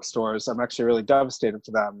comic book stores. I'm actually really devastated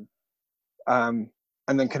for them.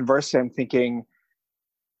 And then conversely, I'm thinking,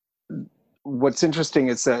 what's interesting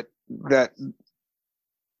is that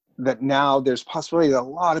now there's possibility that a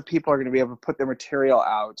lot of people are going to be able to put their material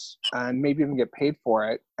out and maybe even get paid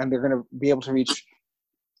for it. And they're going to be able to reach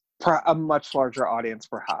a much larger audience,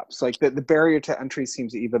 perhaps. Like the barrier to entry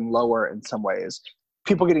seems even lower in some ways.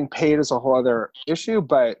 People getting paid is a whole other issue,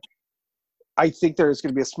 but I think there's going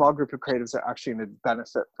to be a small group of creatives that are actually going to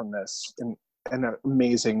benefit from this in an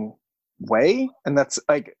amazing way. And that's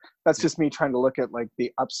just me trying to look at like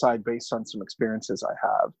the upside based on some experiences I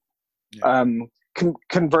have. Yeah.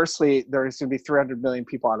 Conversely, there's going to be 300 million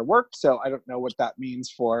people out of work, so I don't know what that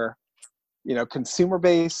means for, consumer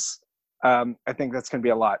base. I think that's going to be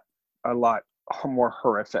a lot more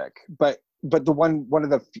horrific. But the one of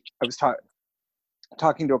the I was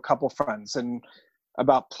talking to a couple friends and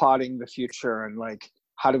about plotting the future and like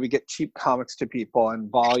how do we get cheap comics to people and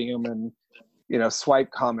volume and swipe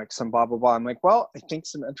comics and blah blah blah. I'm like, well, I think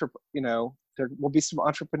there will be some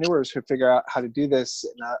entrepreneurs who figure out how to do this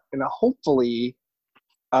in a hopefully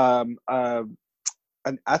an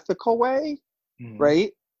ethical way,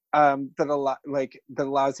 right? That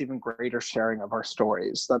allows even greater sharing of our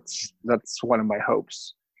stories. That's one of my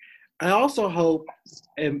hopes. I also hope,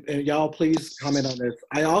 and y'all please comment on this,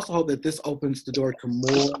 I also hope that this opens the door to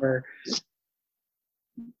more.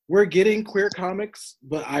 We're getting queer comics,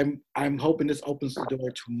 but I'm hoping this opens the door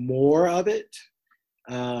to more of it,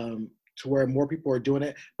 to where more people are doing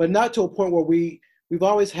it, but not to a point where we've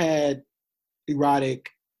always had erotic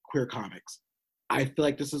queer comics. I feel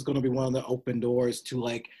like this is going to be one of the open doors to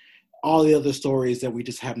like all the other stories that we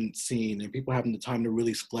just haven't seen, and people having the time to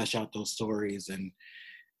really flesh out those stories and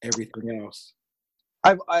everything else.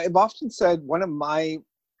 I've often said and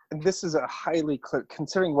this is a highly clear,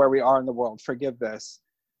 considering where we are in the world, forgive this.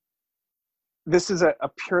 This is a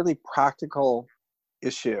purely practical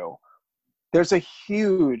issue. There's a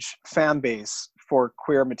huge fan base for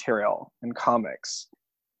queer material in comics.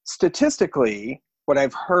 Statistically, what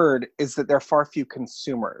I've heard is that there are far few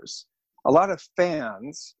consumers. A lot of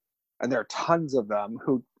fans, and there are tons of them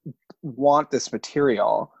who want this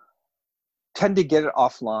material, tend to get it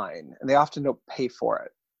offline, and they often don't pay for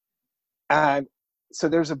it. And so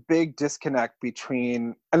there's a big disconnect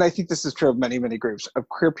between, and I think this is true of many, many groups, of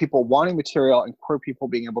queer people wanting material and queer people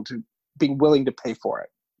being willing to pay for it.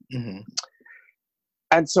 Mm-hmm.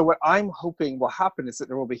 And so what I'm hoping will happen is that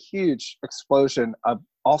there will be a huge explosion of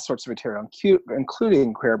all sorts of material,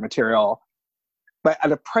 including queer material, but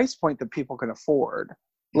at a price point that people can afford.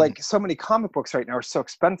 Mm-hmm. Like so many comic books right now are so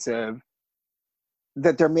expensive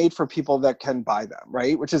that they're made for people that can buy them,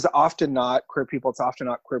 right? Which is often not queer people. It's often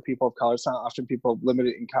not queer people of color. It's not often people of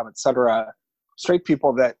limited income, et cetera. Straight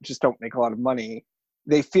people that just don't make a lot of money.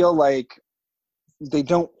 They feel like they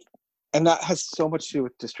don't, and that has so much to do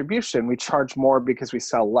with distribution. We charge more because we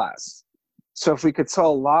sell less. So if we could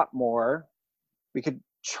sell a lot more, we could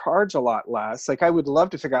charge a lot less. Like I would love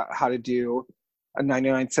to figure out how to do a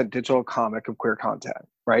 99-cent digital comic of queer content,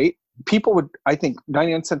 right? People would, I think,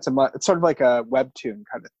 99 cents a month. It's sort of like a webtoon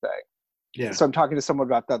kind of thing. Yeah. So I'm talking to someone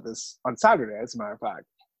about that on Saturday, as a matter of fact.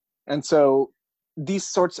 And so these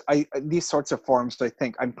sorts of forums, I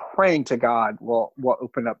think, I'm praying to God will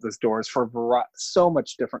open up those doors for so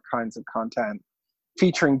much different kinds of content,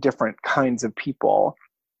 featuring different kinds of people.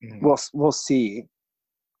 Mm-hmm. We'll see.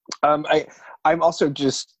 I'm also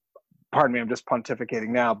just, pardon me, I'm just pontificating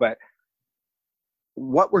now, but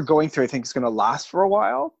what we're going through, I think, is going to last for a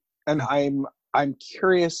while. And I'm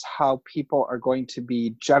curious how people are going to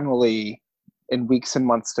be generally in weeks and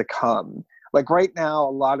months to come. Like right now,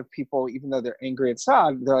 a lot of people, even though they're angry and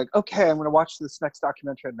sad, they're like, okay, I'm going to watch this next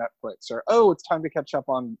documentary on Netflix, or, oh, it's time to catch up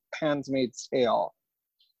on Handmaid's Tale.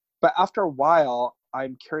 But after a while,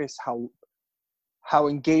 I'm curious how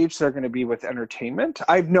engaged they're going to be with entertainment.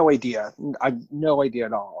 I have no idea. I have no idea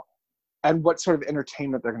at all. And what sort of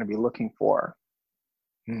entertainment they're going to be looking for.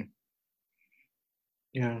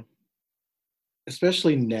 Yeah.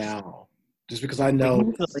 Especially now, just because I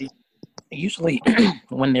know usually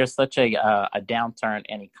when there's such a downturn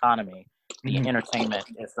in economy, the mm-hmm. entertainment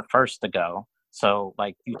is the first to go. So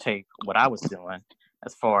like you take what I was doing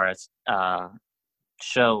as far as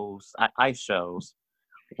shows, ice shows,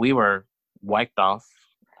 we were wiped off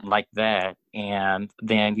like that. And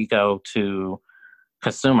then you go to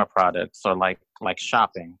consumer products or like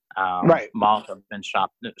shopping. Right. Malls have been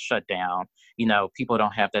shut down. People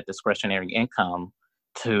don't have that discretionary income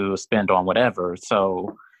to spend on whatever.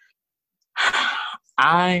 So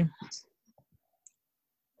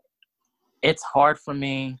it's hard for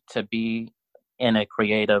me to be in a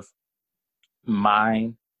creative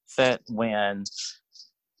mindset when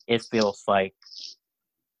it feels like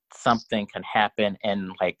something can happen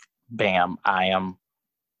and like, bam, I don't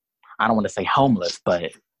want to say homeless,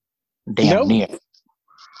 but damn near.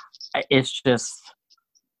 It's just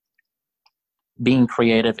being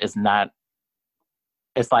creative is not,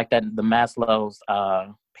 it's like that, the Maslow's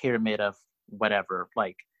pyramid of whatever,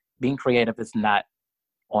 like being creative is not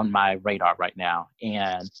on my radar right now.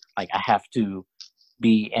 And like, I have to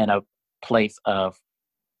be in a place of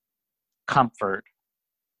comfort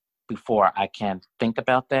before I can think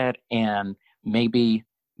about that. And maybe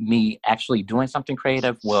me actually doing something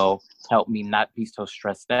creative will help me not be so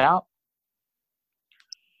stressed out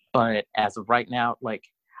But as of right now, like,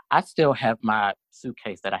 I still have my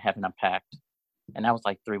suitcase that I haven't unpacked. And that was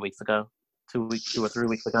like 3 weeks ago, 2 or 3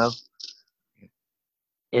 weeks ago.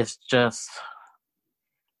 It's just,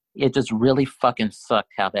 it just really fucking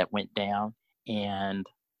sucked how that went down. And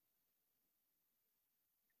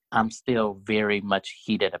I'm still very much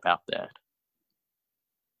heated about that.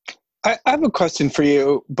 I have a question for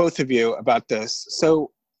you, both of you, about this.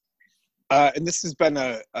 So, and this has been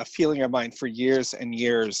a feeling of mine for years and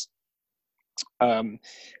years.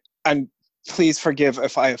 And please forgive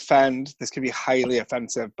if I offend. This could be highly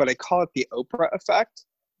offensive, but I call it the Oprah effect,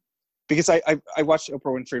 because I watched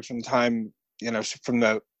Oprah Winfrey from the time, you know,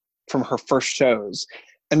 from her first shows,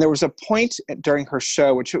 and there was a point during her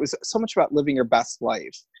show which it was so much about living your best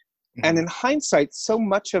life. Mm-hmm. And in hindsight, so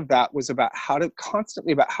much of that was about how to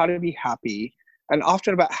be happy, and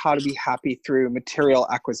often about how to be happy through material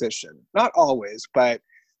acquisition. Not always, but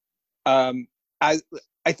as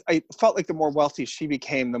I felt like the more wealthy she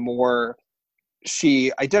became, the more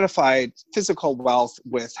she identified physical wealth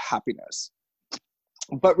with happiness.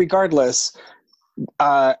 But regardless,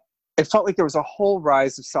 it felt like there was a whole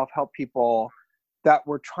rise of self-help people that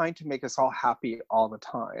were trying to make us all happy all the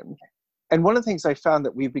time. And one of the things I found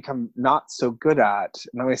that we've become not so good at,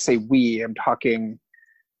 and when I say we, I'm talking,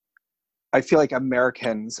 I feel like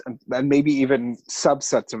Americans, and maybe even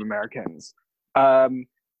subsets of Americans, are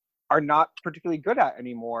not particularly good at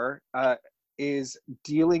anymore, is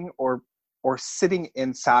dealing or sitting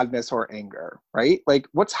in sadness or anger, right? Like,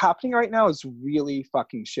 what's happening right now is really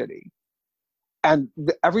fucking shitty. And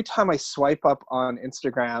every time I swipe up on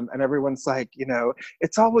Instagram and everyone's like, you know,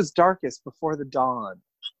 it's always darkest before the dawn,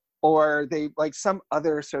 or they like some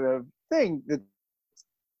other sort of thing that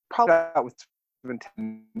probably not with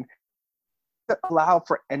intent that allow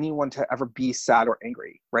for anyone to ever be sad or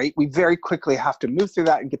angry, right? We very quickly have to move through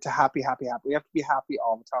that and get to happy. We have to be happy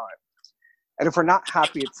all the time. And if we're not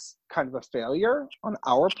happy, it's kind of a failure on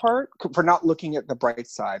our part for not looking at the bright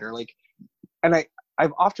side, or like, and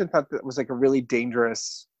I've often thought that was like a really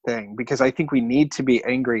dangerous thing, because I think we need to be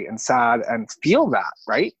angry and sad and feel that,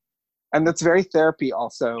 right? And that's very therapy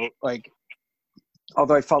also. Like,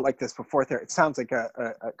 although I felt like this before therapy, it sounds like a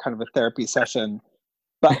kind of a therapy session,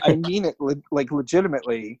 but I mean it like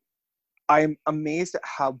legitimately. I'm amazed at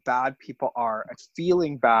how bad people are at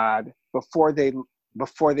feeling bad before they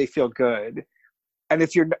feel good. And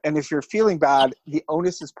if you're feeling bad, the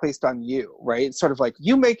onus is placed on you, right? It's sort of like,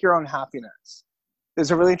 you make your own happiness.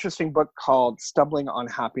 There's a really interesting book called Stumbling on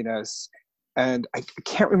Happiness. And I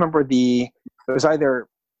can't remember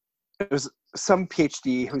it was some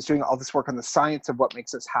PhD who's doing all this work on the science of what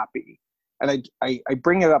makes us happy. And I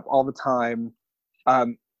bring it up all the time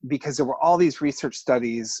because there were all these research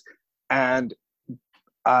studies, and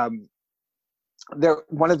one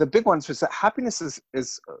of the big ones was that happiness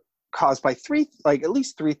is caused by at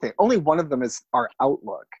least three things. Only one of them is our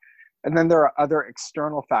outlook. And then there are other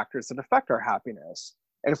external factors that affect our happiness.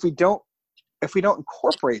 And if we don't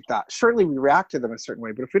incorporate that, surely we react to them a certain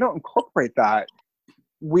way, but if we don't incorporate that,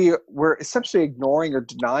 we're essentially ignoring or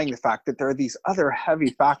denying the fact that there are these other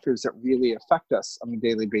heavy factors that really affect us on a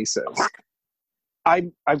daily basis.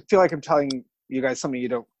 I feel like I'm telling you guys something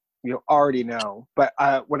you already know, but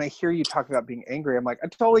when I hear you talk about being angry, I'm like, I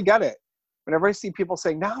totally get it. Whenever I see people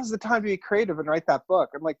saying, now's the time to be creative and write that book,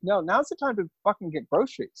 I'm like, no, now's the time to fucking get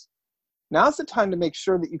groceries. Now's the time to make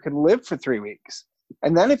sure that you can live for 3 weeks.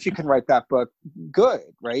 And then if you can write that book, good,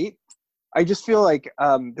 right? I just feel like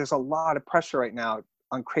there's a lot of pressure right now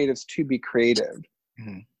on creatives to be creative.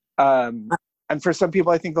 Mm-hmm. And for some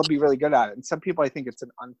people, I think they'll be really good at it. And some people, I think it's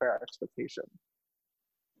an unfair expectation.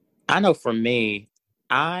 I know for me,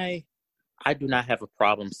 I do not have a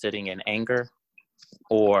problem sitting in anger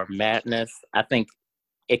or madness. I think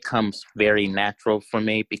it comes very natural for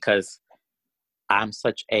me because I'm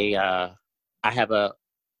such I have a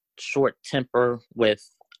short temper with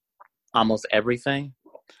almost everything.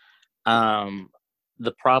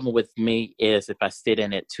 The problem with me is if I sit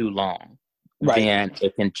in it too long, right, then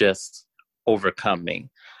it can just overcome me.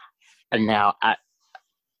 And now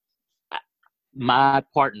my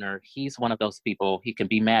partner, he's one of those people, he can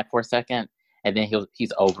be mad for a second and then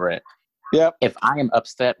he's over it. Yep. If I am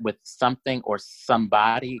upset with something or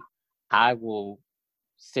somebody, I will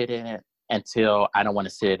sit in it until I don't want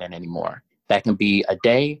to sit in it anymore. That can be a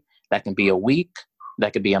day, that can be a week,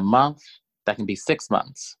 that could be a month, that can be 6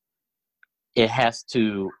 months. I have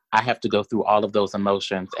to go through all of those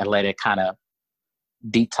emotions and let it kind of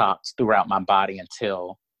detox throughout my body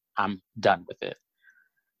until I'm done with it.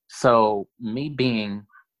 So me being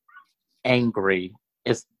angry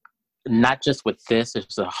is not just with this,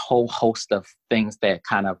 it's a whole host of things that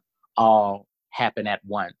kind of all happen at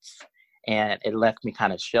once. And it left me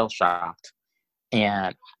kind of shell shocked.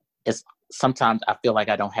 And it's sometimes I feel like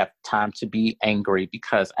I don't have time to be angry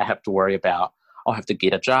because I have to worry about, oh, I have to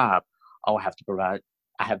get a job. Oh, I have to provide,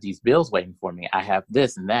 I have these bills waiting for me. I have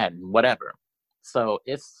this and that and whatever. So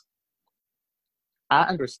I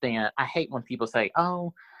understand. I hate when people say,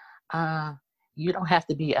 oh, you don't have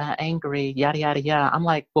to be angry, yada, yada, yada. I'm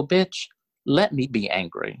like, well, bitch, let me be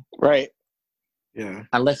angry. Right. Yeah.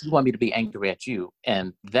 Unless you want me to be angry at you.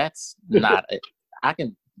 And that's not, I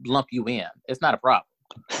can lump you in. It's not a problem.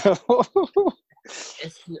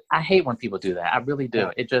 I hate when people do that. I really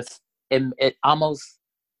do. It almost,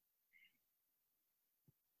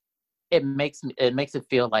 it makes it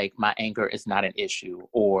feel like my anger is not an issue,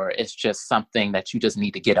 or it's just something that you just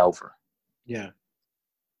need to get over. Yeah.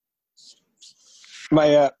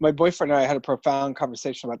 My boyfriend and I had a profound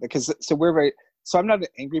conversation about that, because so I'm not an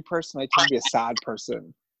angry person. I tend to be a sad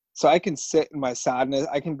person. So I can sit in my sadness.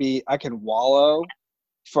 I can wallow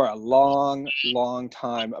for a long, long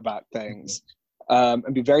time about things,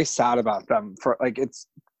 and be very sad about them. For like, it's,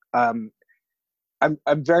 I'm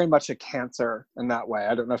very much a Cancer in that way.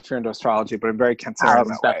 I don't know if you're into astrology, but I'm very Cancerian in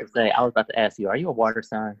that way. I was about to ask you, are you a water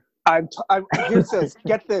sign? Here's this.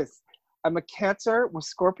 Get this. I'm a Cancer with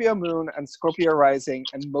Scorpio moon and Scorpio rising,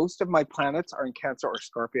 and most of my planets are in Cancer or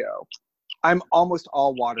Scorpio. I'm almost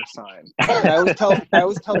all water sign. And I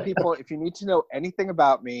always tell people, if you need to know anything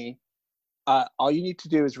about me, all you need to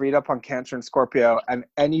do is read up on Cancer and Scorpio, and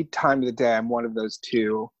any time of the day, I'm one of those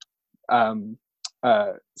two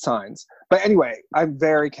signs. But anyway, I'm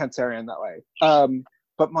very Cancerian that way.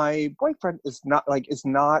 But my boyfriend is not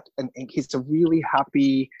he's a really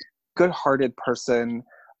happy, good-hearted person.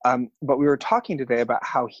 But we were talking today about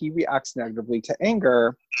how he reacts negatively to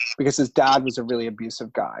anger because his dad was a really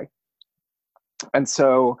abusive guy. And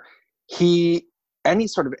so any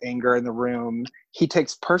sort of anger in the room, he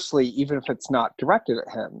takes personally, even if it's not directed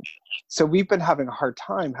at him. So we've been having a hard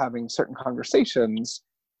time having certain conversations,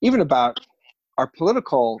 even about our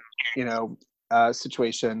political,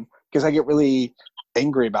 situation, because I get really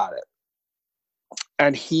angry about it.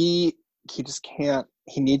 And he just can't,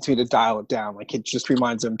 he needs me to dial it down. Like, it just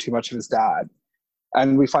reminds him too much of his dad.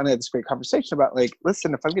 And we finally had this great conversation about, like,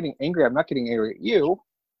 listen, if I'm getting angry, I'm not getting angry at you.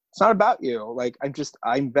 It's not about you. Like,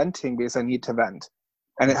 I'm venting because I need to vent.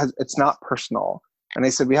 And it's not personal. And I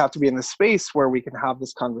said, we have to be in a space where we can have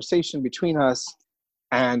this conversation between us,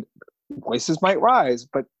 and voices might rise,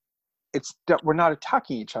 but we're not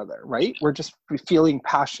attacking each other, right? We're just feeling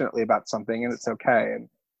passionately about something, and it's okay. And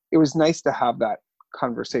it was nice to have that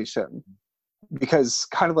conversation, because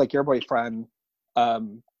kind of like your boyfriend,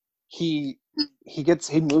 he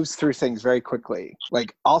moves through things very quickly.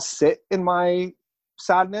 Like, I'll sit in my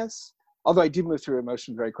sadness, although I do move through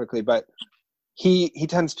emotion very quickly, but he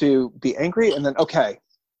tends to be angry and then, okay,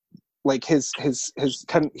 like he's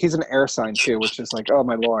an air sign too, which is like, oh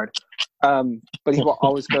my Lord. But he will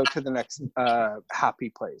always go to the next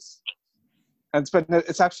happy place. And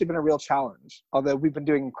it's actually been a real challenge, although we've been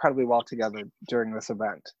doing incredibly well together during this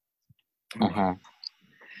event. Uh-huh.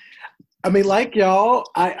 I mean, like y'all,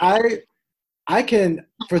 I can,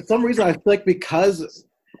 for some reason, I feel like because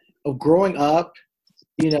of growing up,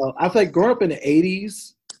 I feel like growing up in the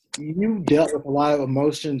 80s, you dealt with a lot of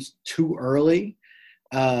emotions too early,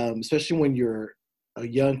 especially when you're a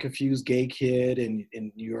young, confused gay kid, and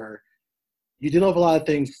you deal with a lot of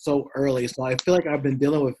things so early. So I feel like I've been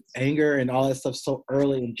dealing with anger and all that stuff so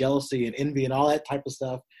early, and jealousy and envy and all that type of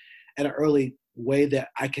stuff at an early way that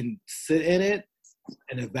I can sit in it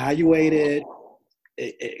and evaluate it,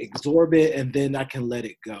 absorb it, and then I can let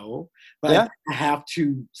it go. But yeah. I have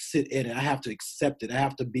to sit in it. I have to accept it. I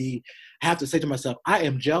have to say to myself, I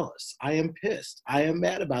am jealous. I am pissed. I am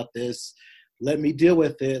mad about this. Let me deal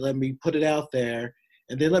with it. Let me put it out there,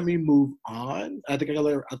 and then let me move on. I think I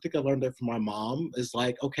learned that from my mom. It's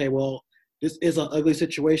like, okay, well, this is an ugly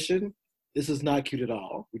situation. This is not cute at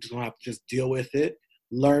all. We just gonna have to just deal with it,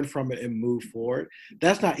 learn from it, and move forward.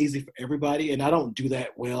 That's not easy for everybody, and I don't do that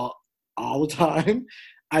well all the time.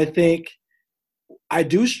 I think I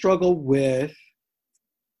do struggle with,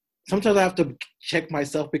 sometimes I have to check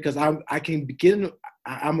myself, because I'm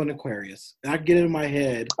an Aquarius. I get in my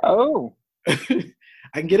head. Oh. I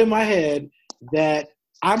can get in my head that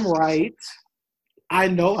I'm right. I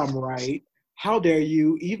know I'm right. How dare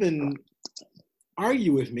you even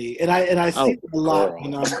argue with me? And I see it a lot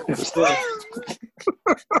when I'm on Twitter.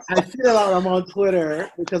 I see it a lot when I'm on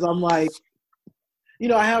Twitter, because I'm like,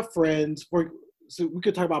 I have friends, so we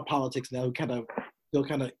could talk about politics now. They'll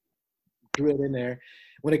kind of threw it in there.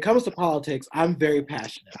 When it comes to politics, I'm very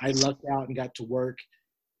passionate. I lucked out and got to work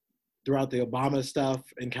throughout the Obama stuff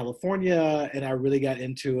in California, and I really got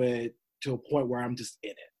into it to a point where I'm just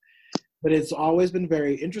in it. But it's always been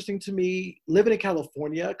very interesting to me living in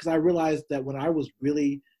California, because I realized that when I was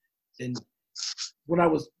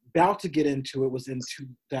about to get into it was in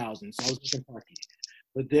 2000, so I was in Kentucky.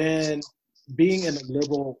 But then being in a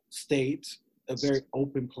liberal state, a very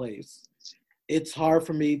open place, it's hard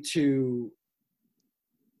for me to,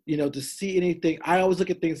 to see anything. I always look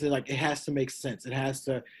at things that like, it has to make sense. It has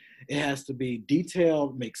to be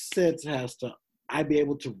detailed, make sense. I be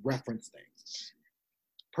able to reference things.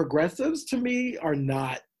 Progressives to me are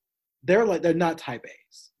not, they're not type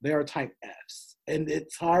A's. They are type F's. And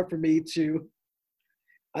it's hard for me to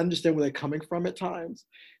understand where they're coming from at times.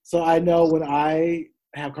 So I know when I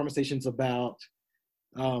have conversations about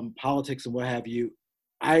politics and what have you,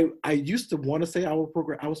 I used to want to say I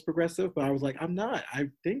was progressive, but I was like, I'm not. I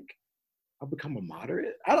think I've become a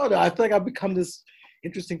moderate. I don't know. I feel like I've become this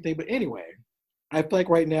interesting thing. But anyway, I feel like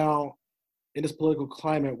right now in this political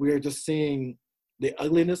climate, we are just seeing the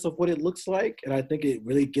ugliness of what it looks like. And I think it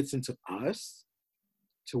really gets into us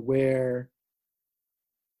to where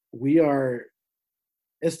we are,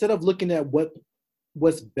 instead of looking at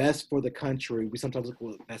what's best for the country, we sometimes look at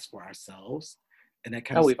what's best for ourselves. And that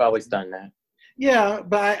kind of we've always done that. Yeah,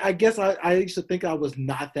 but I guess I used to think I was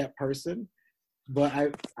not that person, but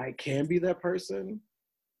I can be that person.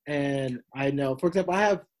 And I know, for example, I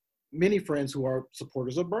have many friends who are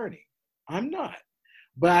supporters of Bernie. I'm not.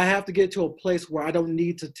 But I have to get to a place where I don't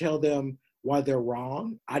need to tell them why they're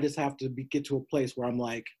wrong. I just have to get to a place where I'm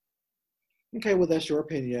like, okay, well, that's your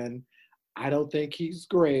opinion. I don't think he's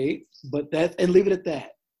great, and leave it at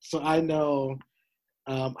that. So I know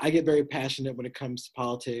I get very passionate when it comes to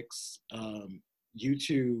politics. You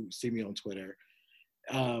two see me on Twitter.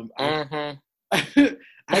 I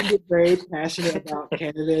get very passionate about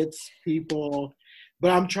candidates, people,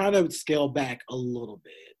 but I'm trying to scale back a little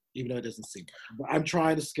bit, even though it doesn't seem like. But I'm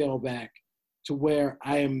trying to scale back to where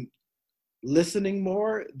I am listening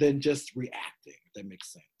more than just reacting, if that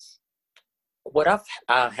makes sense. What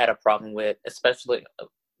I've had a problem with, especially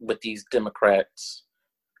with these Democrats,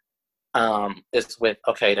 is with,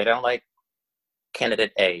 okay, they don't like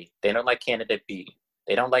candidate A, they don't like candidate B,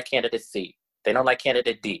 they don't like candidate C, they don't like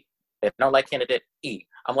candidate D, they don't like candidate E.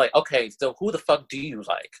 I'm like, okay, so who the fuck do you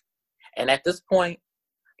like? And at this point,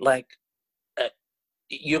 like,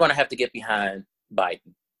 you're going to have to get behind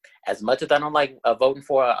Biden. As much as I don't like voting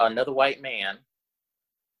for another white man,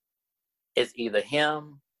 it's either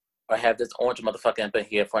him or have this orange motherfucker been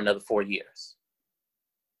here for another 4 years.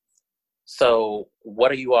 So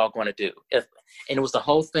what are you all going to do? And it was the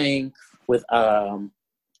whole thing with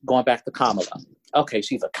going back to Kamala. Okay,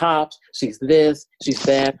 she's a cop, she's this, she's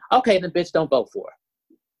that. Okay, then bitch, don't vote for her.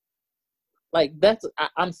 Like,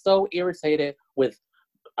 I'm so irritated with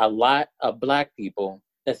a lot of Black people.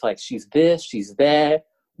 That's like, she's this, she's that,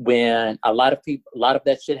 when a lot of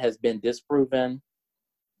that shit has been disproven.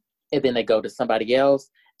 And then they go to somebody else,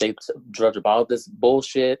 they drudge up all this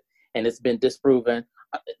bullshit, and it's been disproven.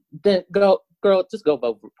 Then girl, just go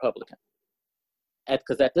vote Republican.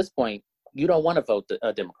 Because at this point, you don't want to vote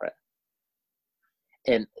a Democrat.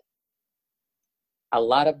 And a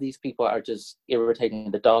lot of these people are just irritating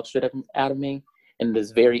the dog shit out of me. And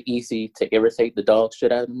it's very easy to irritate the dog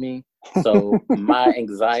shit out of me. So my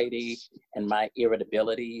anxiety and my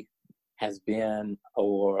irritability has been,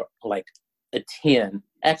 or like a 10,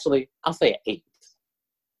 actually, I'll say an 8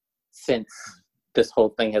 since this whole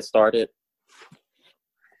thing has started.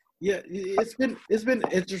 Yeah, it's been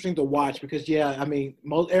interesting to watch because, yeah, I mean,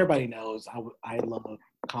 everybody knows I love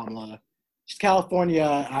Kamala. She's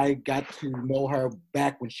California. I got to know her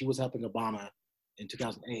back when she was helping Obama in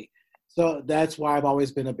 2008. So that's why I've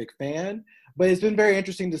always been a big fan. But it's been very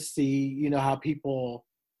interesting to see,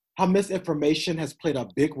 how misinformation has played a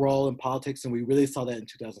big role in politics, and we really saw that in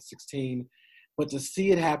 2016. But to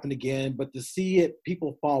see it happen again, but to see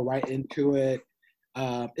people fall right into it,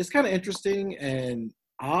 it's kind of interesting and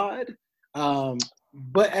odd.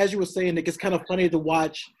 But as you were saying, Nick, it's kind of funny to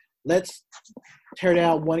watch. Let's tear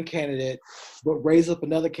down one candidate, but raise up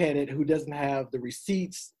another candidate who doesn't have the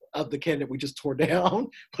receipts of the candidate we just tore down.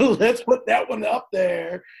 Let's put that one up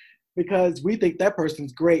there because we think that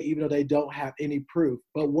person's great, even though they don't have any proof.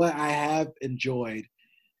 But what I have enjoyed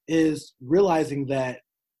is realizing that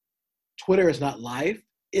Twitter is not life.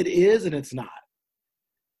 It is, and it's not.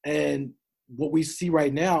 And what we see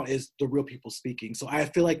right now is the real people speaking. So I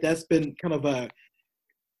feel like that's been kind of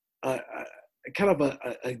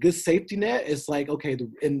a good safety net. It's like, okay,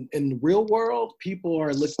 in the real world, people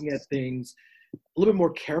are looking at things a little bit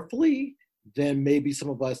more carefully than maybe some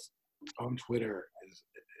of us on Twitter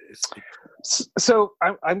So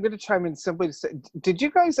I'm going to chime in simply to say, did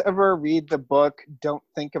you guys ever read the book Don't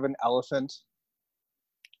Think of an Elephant?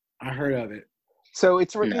 I heard of it. So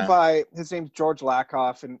it's written by, his name's George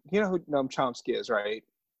Lakoff, and you know who Noam Chomsky is, right?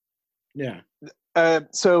 Yeah.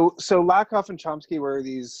 So Lakoff and Chomsky were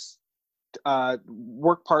these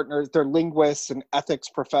work partners. They're linguists and ethics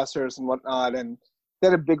professors and whatnot, and they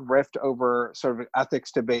had a big rift over sort of an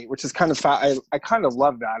ethics debate, which is kind of I kind of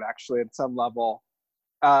love that, actually, at some level,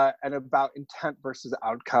 and about intent versus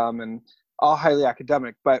outcome, and all highly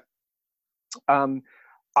academic. But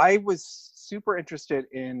I was super interested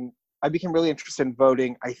in. I became really interested in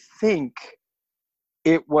voting. I think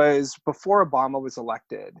it was before Obama was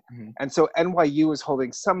elected. Mm-hmm. And so NYU was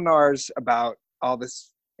holding seminars about all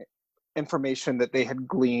this information that they had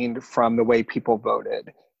gleaned from the way people voted.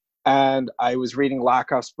 And I was reading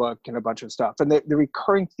Lakoff's book and a bunch of stuff. And the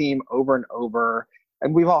recurring theme over and over,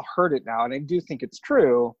 and we've all heard it now, and I do think it's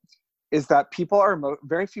true, is that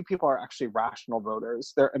very few people are actually rational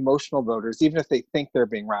voters. They're emotional voters, even if they think they're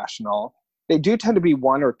being rational. They do tend to be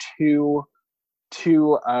one or two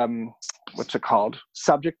what's it called,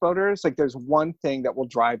 subject voters. Like there's one thing that will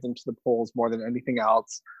drive them to the polls more than anything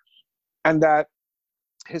else. And that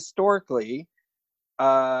historically,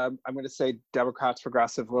 I'm going to say Democrats,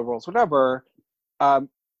 progressive, liberals, whatever,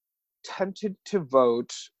 tended to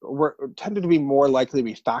be more likely to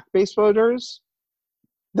be fact-based voters.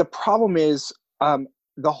 The problem is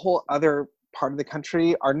the whole other part of the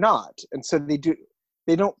country are not. And so I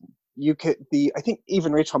think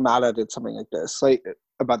even Rachel Maddow did something like this, like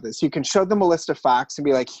about this. You can show them a list of facts and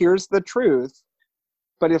be like, here's the truth.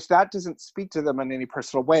 But if that doesn't speak to them in any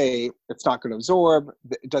personal way, it's not going to absorb.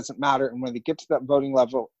 It doesn't matter. And when they get to that voting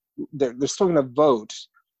level, they're still going to vote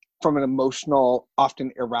from an emotional,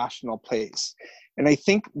 often irrational place. And I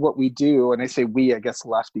think what we do, and I say we, I guess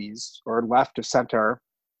lefties or left of center,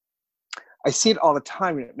 I see it all the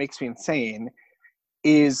time and it makes me insane,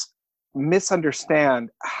 is misunderstand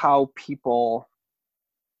how people,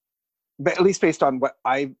 but at least based on what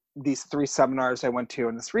these 3 seminars I went to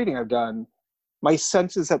and this reading I've done, my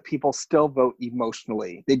sense is that people still vote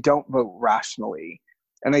emotionally. They don't vote rationally.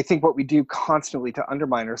 And I think what we do constantly to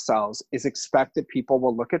undermine ourselves is expect that people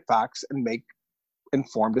will look at facts and make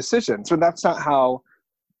informed decisions. And that's not how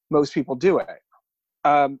most people do it.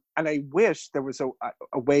 And I wish there was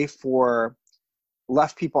a way for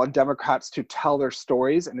left people and Democrats to tell their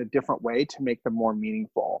stories in a different way to make them more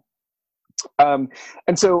meaningful. And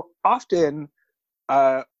so often,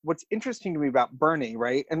 what's interesting to me about Bernie,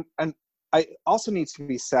 right? And I also needs to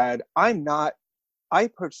be said, I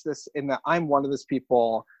approach this in that I'm one of those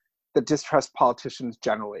people that distrust politicians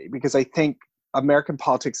generally, because I think American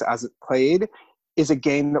politics as it played is a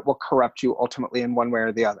game that will corrupt you ultimately in one way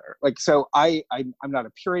or the other. Like, so I'm not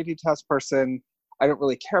a purity test person. I don't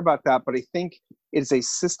really care about that, but I think it is a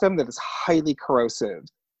system that is highly corrosive.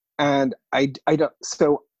 And I don't,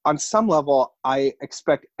 so on some level, I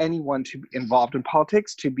expect anyone to be involved in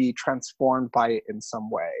politics to be transformed by it in some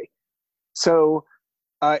way. So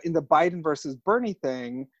in the Biden versus Bernie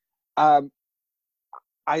thing,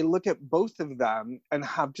 I look at both of them and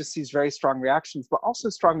have just these very strong reactions, but also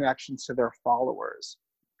strong reactions to their followers.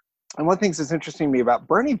 And one of the things that's interesting to me about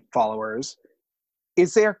Bernie followers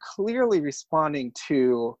is they are clearly responding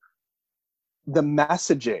to the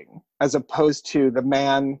messaging as opposed to the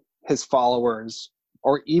man, his followers,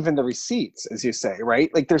 or even the receipts, as you say, right?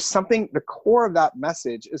 Like there's something, the core of that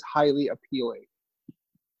message is highly appealing.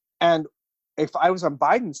 And if I was on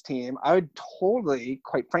Biden's team, I would totally,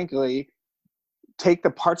 quite frankly, take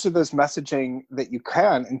the parts of those messaging that you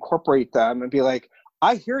can, incorporate them and be like,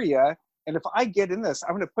 I hear you. And if I get in this,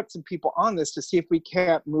 I'm going to put some people on this to see if we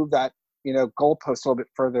can't move that, goalpost a little bit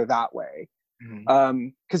further that way.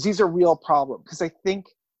 Because these are real problems. Because I think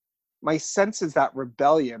my sense is that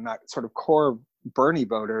rebellion, that sort of core Bernie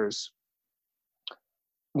voters,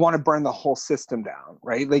 want to burn the whole system down,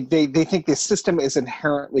 right? Like they think the system is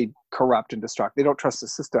inherently corrupt and destructive. They don't trust the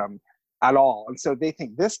system at all. And so they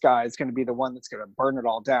think this guy is going to be the one that's going to burn it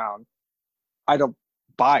all down. I don't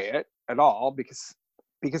buy it at all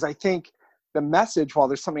because I think the message, while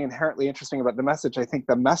there's something inherently interesting about the message, I think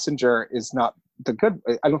the messenger is not the good.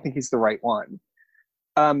 I don't think he's the right one.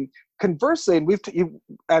 Conversely,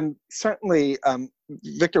 and certainly,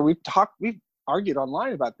 Victor, we've argued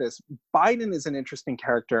online about this. Biden is an interesting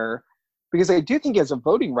character because I do think he has a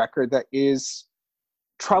voting record that is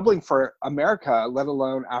troubling for America, let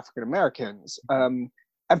alone African Americans, and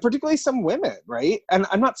particularly some women, right? And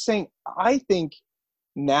I'm not saying, I think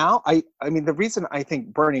now, I mean, the reason I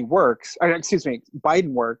think Biden works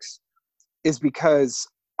is because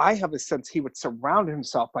I have a sense he would surround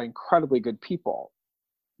himself by incredibly good people.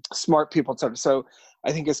 smart people, etc. So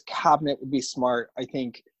I think his cabinet would be smart. I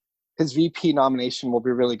think his VP nomination will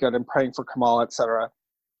be really good. I'm praying for Kamala, etc.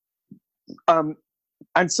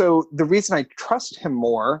 And so the reason I trust him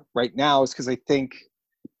more right now is because I think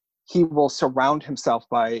he will surround himself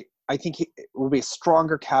by, I think he will be a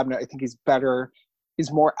stronger cabinet. I think he's better.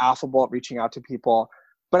 He's more affable at reaching out to people.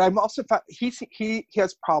 But I'm also, he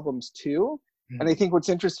has problems too. Mm-hmm. And I think what's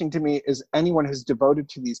interesting to me is anyone who's devoted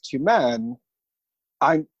to these two men,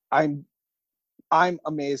 I'm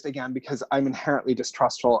amazed again, because I'm inherently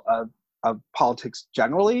distrustful of politics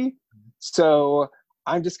generally. Mm-hmm. So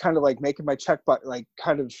I'm just kind of like making my check, but like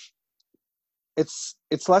kind of, it's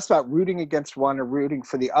less about rooting against one or rooting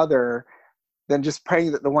for the other than just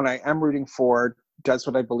praying that the one I am rooting for does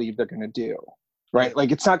what I believe they're going to do. Right.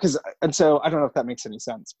 Like it's not because, and so I don't know if that makes any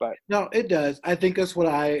sense, but. No, it does. I think that's what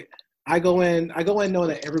I go in knowing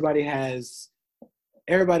that everybody has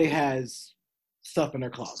stuff in their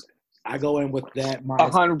closet. I go in with that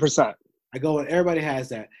mindset. 100%. I go in, everybody has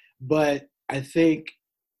that. But I think,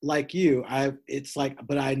 like you,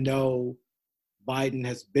 but I know Biden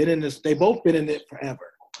has been in this, they both been in it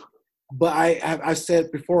forever. But I've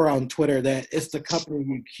said before on Twitter that it's the company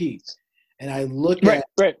you keep. And I look at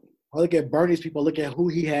Bernie's people, look at who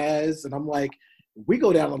he has, and I'm like, we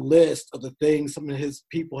go down a list of the things some of his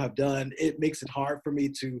people have done. It makes it hard for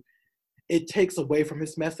me it takes away from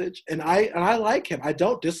his message. And I like him. I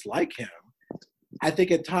don't dislike him. I think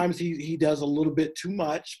at times he does a little bit too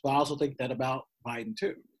much, but I also think that about Biden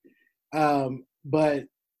too. But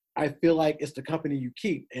I feel like it's the company you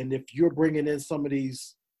keep. And if you're bringing in some of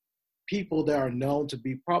these people that are known to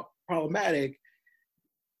be problematic,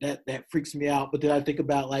 that freaks me out. But then I think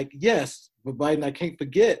about, like, yes, but Biden, I can't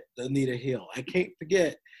forget Anita Hill. I can't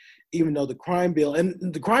forget, even though the crime bill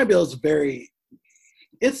is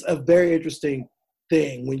it's a very interesting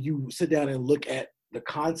thing when you sit down and look at the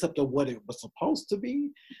concept of what it was supposed to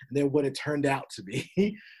be and then what it turned out to be.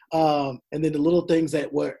 And then the little things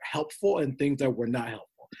that were helpful and things that were not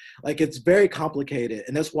helpful. Like, it's very complicated.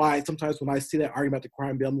 And that's why sometimes when I see that argument about the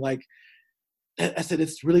crime bill, I'm like, I said,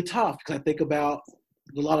 it's really tough, because I think about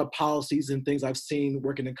a lot of policies and things I've seen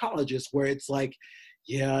working in colleges where it's like,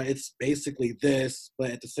 yeah, it's basically this, but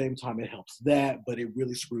at the same time it helps that, but it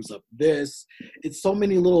really screws up this. It's so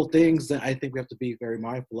many little things that I think we have to be very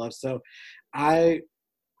mindful of. So I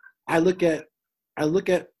look at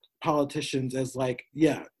politicians as like,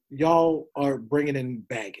 yeah, y'all are bringing in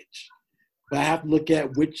baggage, but I have to look at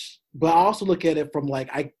but I also look at it from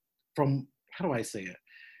how do I say it?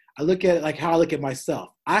 I look at it like how I look at myself.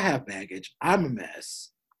 I have baggage. I'm a mess.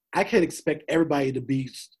 I can't expect everybody to be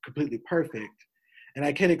completely perfect. And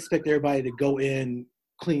I can't expect everybody to go in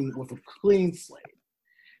clean with a clean slate.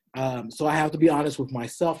 So I have to be honest with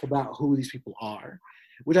myself about who these people are,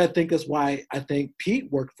 which I think is why I think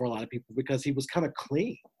Pete worked for a lot of people, because he was kind of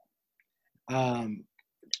clean. Oh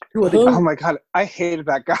my God, I hated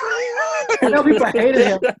that guy. I know people hated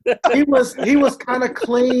him. He was kind of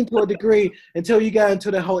clean to a degree until you got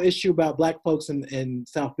into the whole issue about black folks in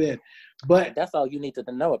South Bend. But that's all you need to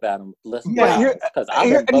know about him. Listen, because I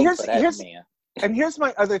would vote for that man. And here's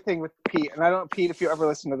my other thing with Pete, and I don't, Pete, if you ever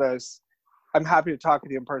listen to this, I'm happy to talk with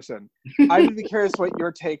you in person. I'd be curious what your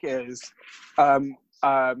take is,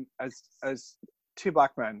 as two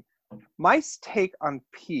black men. My take on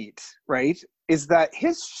Pete, right, is that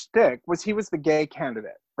his shtick was he was the gay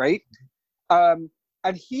candidate, right? And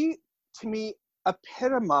he, to me,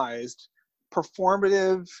 epitomized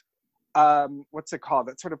performative, what's it called?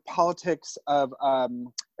 That sort of politics of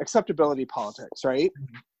acceptability politics, right?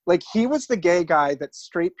 Mm-hmm. Like, he was the gay guy that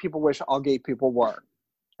straight people wish all gay people were,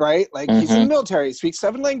 right? Like, he's in the military, he speaks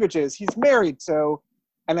 7 languages, he's married. So,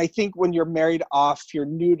 and I think when you're married off, you're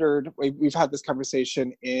neutered. We've had this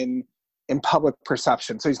conversation in public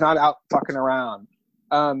perception. So he's not out fucking around.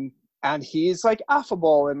 And he's like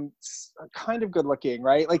affable and kind of good looking,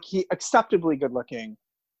 right? Like, he acceptably good looking.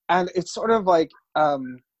 And it's sort of like,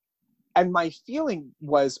 and my feeling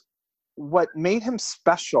was, what made him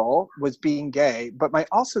special was being gay, but my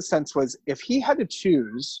also sense was, if he had to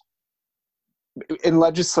choose in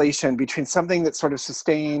legislation between something that sort of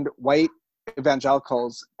sustained white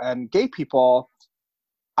evangelicals and gay people,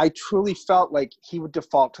 I truly felt like he would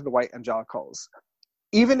default to the white evangelicals.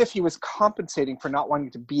 Even if he was compensating for not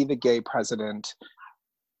wanting to be the gay president,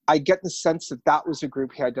 I get the sense that that was a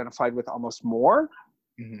group he identified with almost more.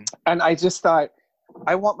 Mm-hmm. And I just thought,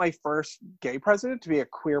 I want my first gay president to be a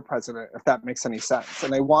queer president, if that makes any sense.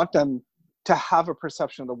 And I want them to have a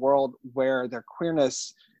perception of the world where their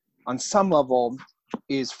queerness on some level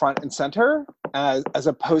is front and center, as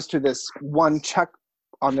opposed to this one check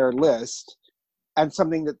on their list and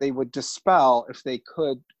something that they would dispel if they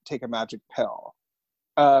could take a magic pill.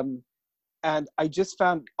 And I just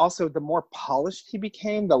found also the more polished he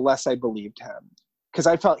became, the less I believed him. Because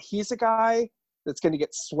I felt he's a guy that's going to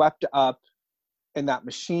get swept up in that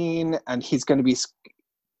machine, and he's going to be,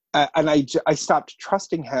 and I stopped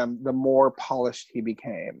trusting him the more polished he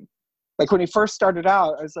became. Like when he first started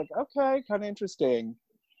out, I was like, okay, kind of interesting.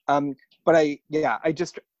 But I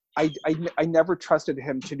never trusted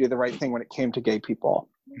him to do the right thing when it came to gay people.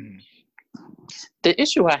 The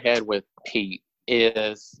issue I had with Pete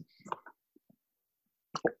is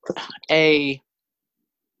gay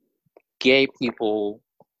people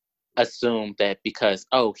assume that because,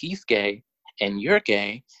 he's gay and you're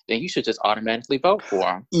gay, then you should just automatically vote for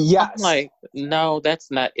him. Yes. I'm like, no,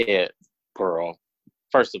 that's not it, girl.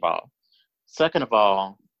 First of all. Second of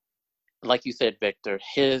all, like you said, Victor,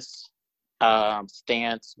 his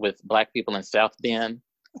stance with Black people in South Bend,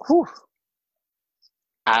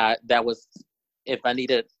 that was, if I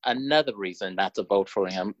needed another reason not to vote for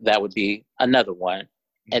him, that would be another one.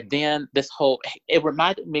 And then it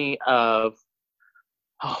reminded me of,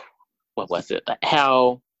 what was it?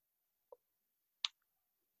 How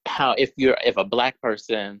if a Black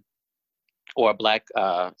person or a Black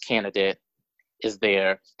candidate is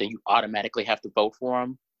there, then you automatically have to vote for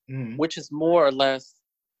them, which is more or less,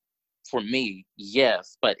 for me,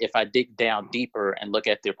 yes. But if I dig down deeper and look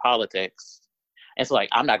at their politics, it's like,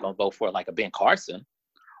 I'm not going to vote for like a Ben Carson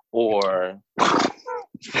or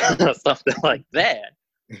something like that.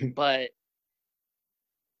 But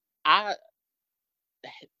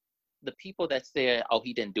the people that said,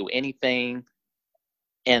 he didn't do anything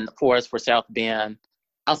for South Bend,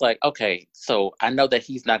 I was like, okay, so I know that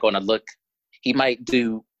he's not going to he might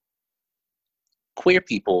do queer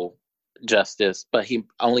people justice, but he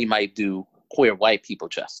only might do queer white people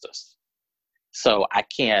justice. So I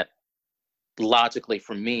can't, logically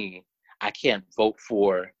for me, I can't vote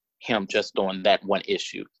for him just on that one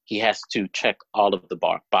issue. He has to check all of the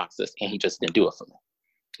boxes, and he just didn't do it for me.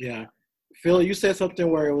 Yeah. Phil, you said something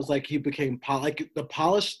where it was like he became like the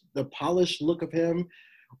polished look of him,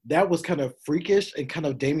 that was kind of freakish and kind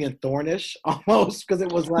of Damien Thorne-ish almost, because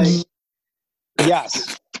it was like,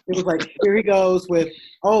 yes, it was like, here he goes with,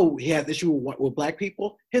 he has issue with Black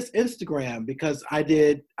people. His Instagram, because I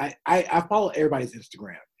follow everybody's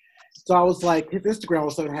Instagram. So I was like, his Instagram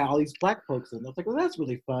was starting to have all these Black folks in it. I was like, well, that's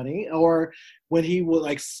really funny. Or when he would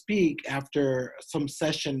like speak after some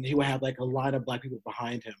session, he would have like a line of Black people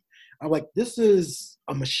behind him. I'm like, this is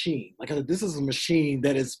a machine. Like, this is a machine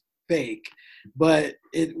that is fake. But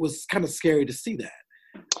it was kind of scary to see that.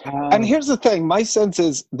 And here's the thing. My sense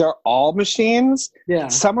is they're all machines. Yeah.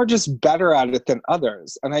 Some are just better at it than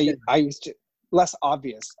others. And I used to, less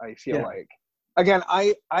obvious, I feel like. Again,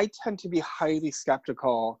 I tend to be highly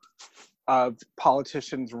skeptical of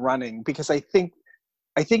politicians running, because I think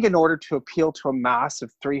in order to appeal to a mass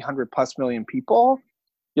of 300 plus million people,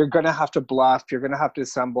 you're going to have to bluff. You're going to have to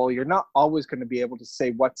assemble. You're not always going to be able to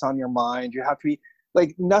say what's on your mind. You have to be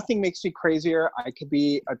like, nothing makes me crazier. I could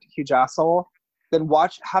be a huge asshole than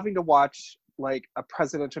having to watch like a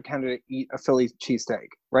presidential candidate eat a Philly cheesesteak,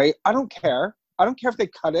 right? I don't care. I don't care if they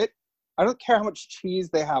cut it. I don't care how much cheese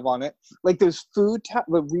they have on it. Like there's the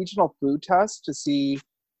regional food tests to see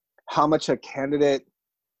how much a candidate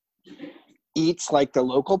eats like the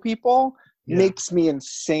local people makes me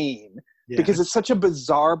insane, because it's such a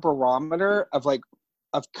bizarre barometer of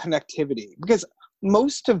connectivity. Because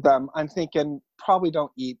most of them, I'm thinking, probably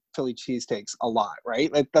don't eat Philly cheesesteaks a lot,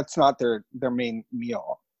 right? Like that's not their main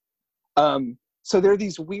meal. So there are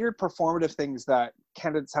these weird performative things that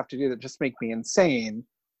candidates have to do that just make me insane.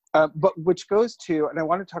 But which goes to, and I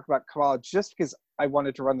want to talk about Kamala just because I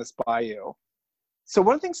wanted to run this by you. So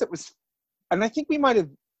one of the things that was, and I think we might have,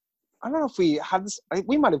 I don't know if we had this,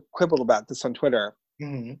 we might have quibbled about this on Twitter.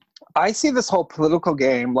 Mm-hmm. I see this whole political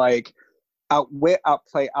game like outwit,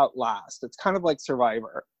 outplay, outlast. It's kind of like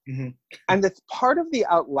Survivor. Mm-hmm. And the part of the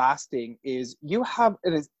outlasting is you have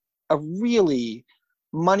a really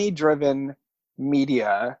money-driven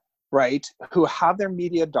media, right, who have their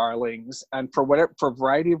media darlings, and for a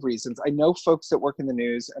variety of reasons. I know folks that work in the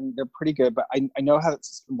news, and they're pretty good, but I know how that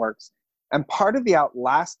system works. And part of the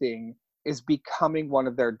outlasting is becoming one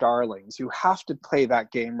of their darlings. You have to play that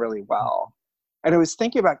game really well. And I was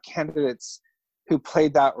thinking about candidates who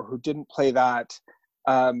played that or who didn't play that.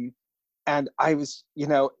 And I was,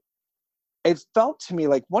 it felt to me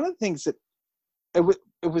like one of the things that it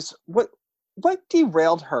was what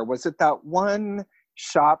derailed her. Was it that one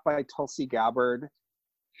shot by Tulsi Gabbard?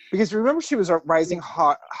 Because remember, she was rising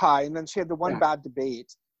high, and then she had the one bad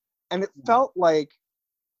debate. And it felt like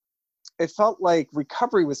it felt like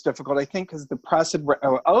recovery was difficult. I think because the press had,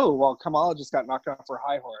 well, Kamala just got knocked off her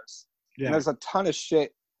high horse. Yeah. And there's a ton of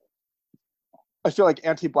shit. I feel like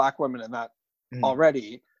anti-Black women in that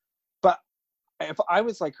already. But if I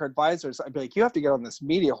was like her advisors, I'd be like, you have to get on this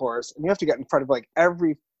media horse, and you have to get in front of like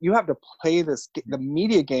you have to play the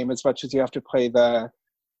media game as much as you have to play the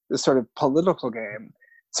sort of political game.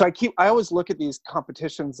 So I always look at these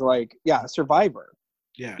competitions like, Survivor.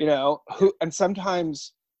 Yeah. You know, and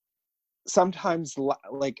sometimes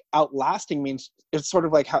like outlasting means it's sort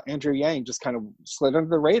of like how Andrew Yang just kind of slid under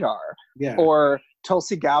the radar. Yeah. Or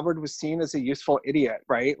Tulsi Gabbard was seen as a useful idiot,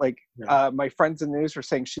 right? Like my friends in the news were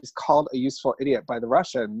saying she's called a useful idiot by the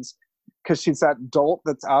Russians because she's that dolt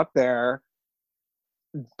that's out there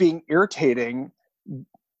being irritating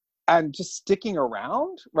and just sticking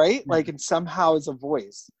around, right? Like, and somehow is a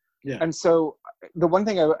voice. Yeah. And so the one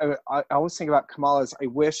thing I always think about Kamala is I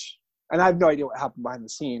wish, and I have no idea what happened behind the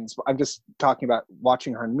scenes, but I'm just talking about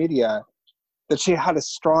watching her in media, that she had a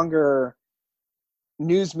stronger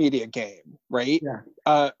news media game, right?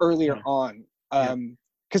 Earlier on.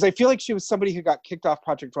 Because I feel like she was somebody who got kicked off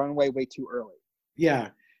Project Runway way too early. Yeah.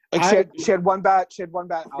 Like she had one bad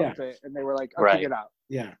outfit, and they were like, okay, get out.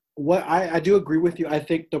 Yeah. What I do agree with you. I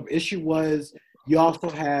think the issue was you also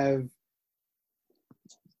have,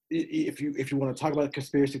 if you want to talk about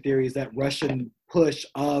conspiracy theories, that Russian push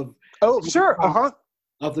of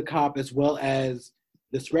of the cop, as well as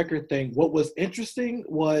this record thing. What was interesting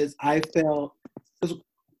was I felt,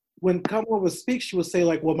 when Kamala would speak, she would say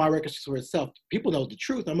like, well, my record speaks for itself. People know the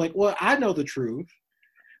truth. I'm like, well, I know the truth,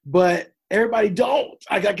 but everybody don't.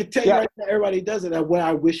 I can tell you right now, everybody doesn't. And what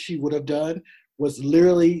I wish she would have done was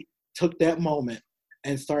literally took that moment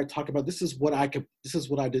and started talking about, this is what I did.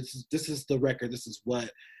 This is the record. This is what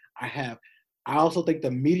I have. I also think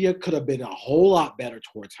the media could have been a whole lot better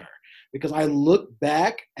towards her, because I look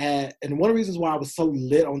back at, and one of the reasons why I was so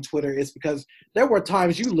lit on Twitter is because there were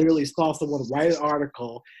times you literally saw someone write an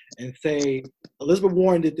article and say, Elizabeth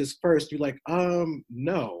Warren did this first. You're like,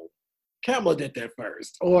 no, Kamala did that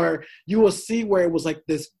first. Or you will see where it was like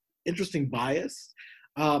this interesting bias.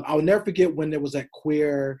 I'll never forget when there was that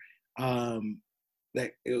queer,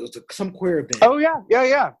 that it was some queer event. Oh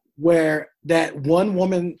yeah. Where that one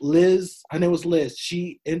woman, Liz, her name was Liz,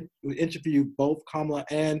 she interviewed both Kamala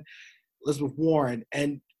and Elizabeth Warren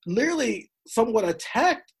and literally somewhat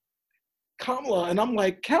attacked Kamala. And I'm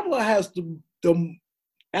like, Kamala has the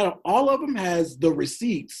out of all of them, has the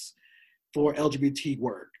receipts for LGBT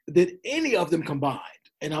work than any of them combined.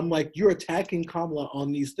 And I'm like, you're attacking Kamala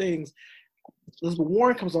on these things. Elizabeth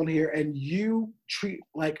Warren comes on here and you treat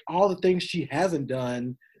like all the things she hasn't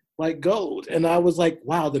done like gold. And I was like,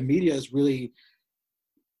 wow, the media is really,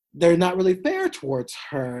 they're not really fair towards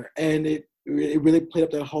her. And it really played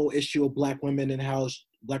up that whole issue of Black women and how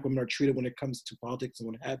Black women are treated when it comes to politics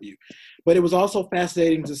and what have you. But it was also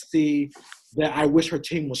fascinating to see that I wish her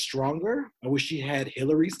team was stronger. I wish she had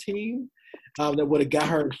Hillary's team that would have got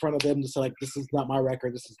her in front of them to say, like, this is not my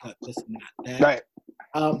record, this is not that. Right.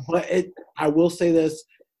 But I will say this,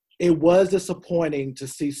 it was disappointing to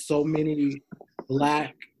see so many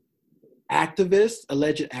Black activists,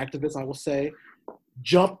 alleged activists, I will say,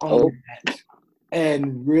 jump on that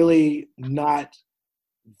and really not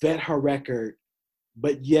vet her record,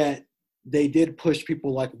 but yet they did push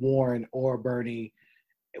people like Warren or Bernie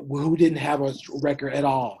who didn't have a record at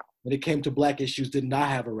all. When it came to Black issues, did not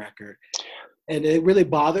have a record. And it really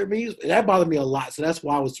bothered me. That bothered me a lot. So that's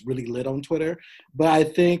why I was really lit on Twitter. But I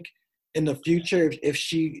think in the future, if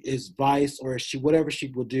she is vice or if whatever she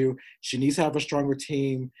will do, she needs to have a stronger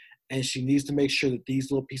team. And she needs to make sure that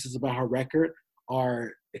these little pieces about her record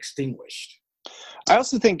are extinguished. I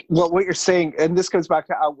also think, well, what you're saying, and this goes back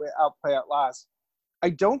to Outplay Out Last,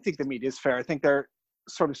 I don't think the media is fair. I think they're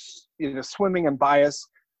sort of, swimming in bias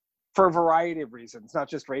for a variety of reasons, not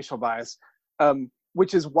just racial bias,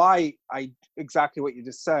 which is why exactly what you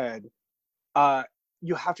just said,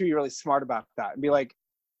 you have to be really smart about that and be like,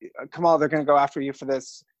 Kamala, they're going to go after you for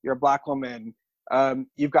this. You're a Black woman.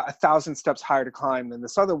 You've got 1,000 steps higher to climb than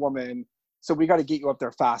this other woman. So we got to get you up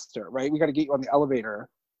there faster, right? We got to get you on the elevator.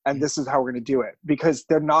 And this is how we're going to do it, because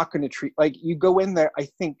they're not going to treat, like, you go in there, I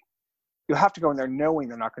think you have to go in there knowing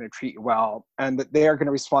they're not going to treat you well and that they are going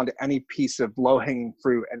to respond to any piece of low hanging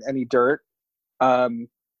fruit and any dirt. And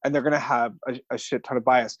they're going to have a shit ton of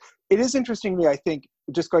bias. It is interesting to me, I think,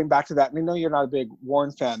 just going back to that, and I know you're not a big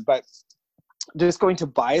Warren fan, but just going to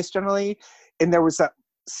bias generally. And there was that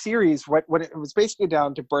series when it was basically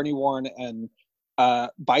down to Bernie, Warren, and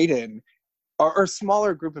Biden, or a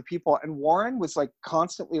smaller group of people, and Warren was like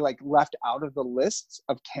constantly like left out of the lists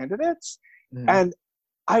of candidates. And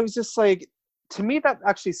I was just like, to me, that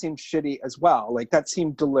actually seemed shitty as well. Like, that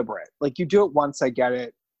seemed deliberate. Like, you do it once, I get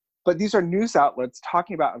it. But these are news outlets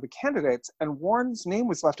talking about the candidates, and Warren's name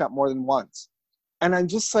was left out more than once. And I'm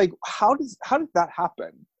just like, how did that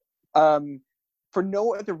happen? For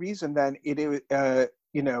no other reason than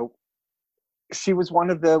she was one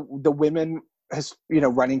of the women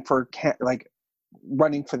running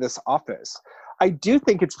for this office. I do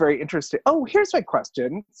think it's very interesting. Oh, here's my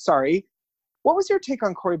question. Sorry. What was your take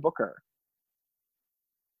on Cory Booker?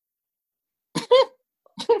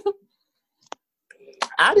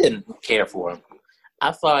 I didn't care for him.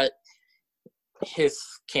 I thought his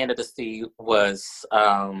candidacy was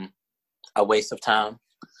a waste of time.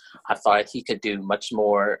 I thought he could do much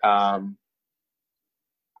more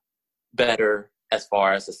better as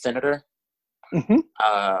far as a senator. Mm-hmm.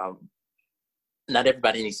 Not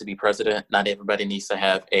everybody needs to be president. Not everybody needs to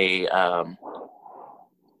have a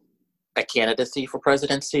candidacy for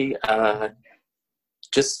presidency.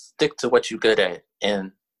 Just stick to what you're good at.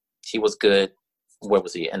 And he was good. Where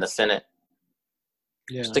was he? In the Senate?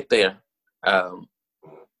 Yeah. Stick there.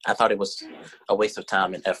 I thought it was a waste of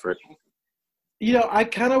time and effort. I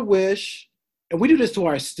kind of wish, and we do this to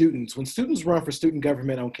our students, when students run for student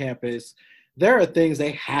government on campus, there are things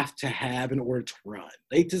they have to have in order to run.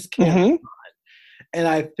 They just can't run. And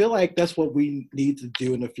I feel like that's what we need to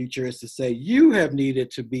do in the future, is to say, you have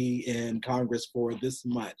needed to be in Congress for this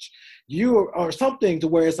much. Or something to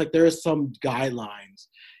where it's like there is some guidelines.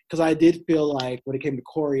 Because I did feel like when it came to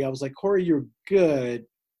Cory, I was like, Cory, you're good,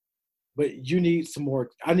 but you need some more.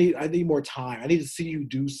 I need more time. I need to see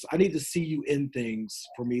you in things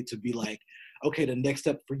for me to be like, okay, the next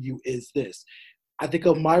step for you is this. I think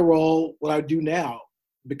of my role, what I do now,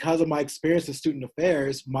 because of my experience in student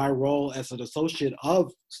affairs, my role as an associate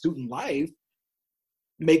of student life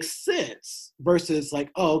makes sense versus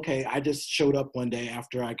like, oh, okay, I just showed up one day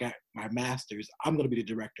after I got my master's. I'm going to be the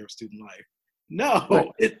director of student life. No.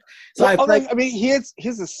 Right.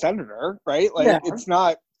 He's a senator, right? Like, yeah. It's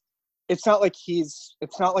not like he's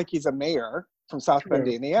a mayor from South Bend,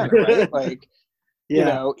 Indiana, right? Like,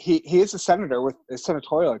 he is a senator with a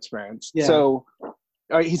senatorial experience. Yeah. So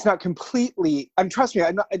he's not completely. And trust me,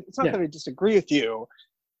 it's not that I disagree with you.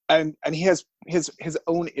 And he has his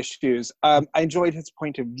own issues. I enjoyed his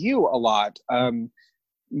point of view a lot,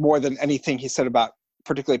 more than anything he said about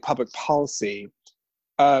particularly public policy.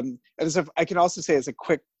 And as if I can also say, as a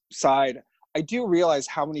quick side, I do realize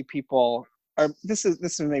how many people are. This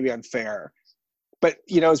is maybe unfair, but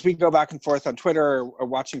as we go back and forth on Twitter or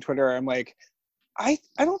watching Twitter, I'm like, I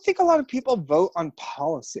don't think a lot of people vote on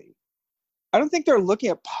policy. I don't think they're looking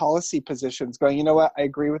at policy positions, going, you know what, I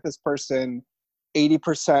agree with this person,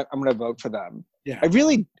 80%, I'm going to vote for them. Yeah, I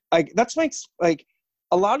really that's like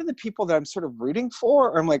a lot of the people that I'm sort of rooting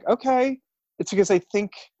for. I'm like, okay, it's because I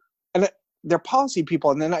think, and they're policy people.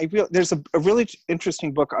 And then there's a really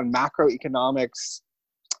interesting book on macroeconomics.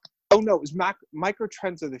 Oh no, it was Micro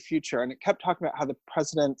Trends of the Future. And it kept talking about how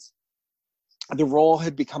the role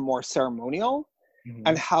had become more ceremonial,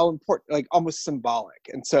 and how important, like almost symbolic.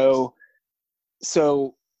 And so it's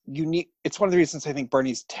one of the reasons I think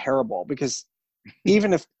Bernie's terrible, because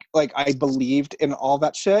even if like I believed in all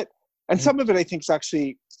that shit, and some of it I think is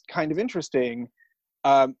actually kind of interesting,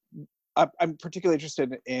 I'm particularly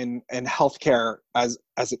interested in healthcare as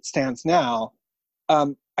it stands now. I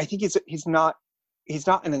think he's not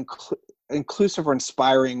an inclusive or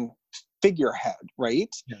inspiring figurehead,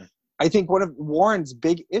 right? Yeah. I think one of Warren's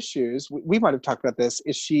big issues, we might have talked about this,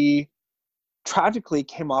 is she tragically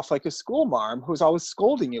came off like a school marm who's always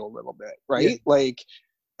scolding you a little bit, right? Yeah. Like,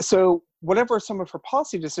 so whatever some of her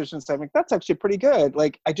policy decisions, I think that's actually pretty good.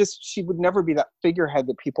 Like, she would never be that figurehead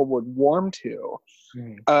that people would warm to.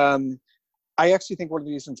 I actually think one of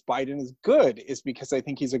the reasons Biden is good is because I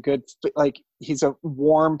think he's he's a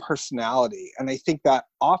warm personality. And I think that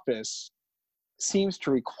office seems to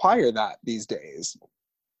require that these days.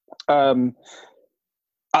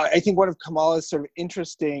 I think one of Kamala's sort of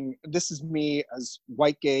interesting, this is me as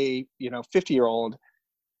white, gay, 50-year-old,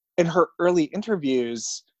 in her early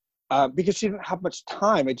interviews, because she didn't have much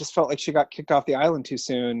time. I just felt like she got kicked off the island too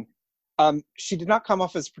soon. She did not come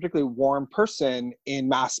off as a particularly warm person in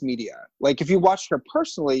mass media. Like, if you watched her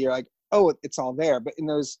personally, you're like, oh, it's all there. But in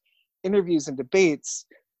those interviews and debates,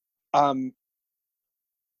 I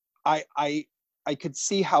could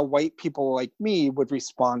see how white people like me would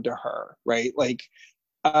respond to her, right? Like,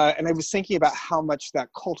 and I was thinking about how much that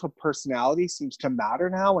cult of personality seems to matter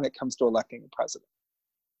now when it comes to electing a president.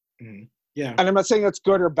 Mm-hmm. Yeah. And I'm not saying that's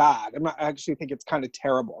good or bad. I actually think it's kind of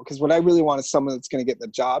terrible, because what I really want is someone that's going to get the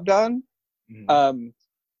job done.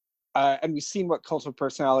 and we've seen what Cult of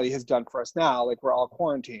Personality has done for us now. Like, we're all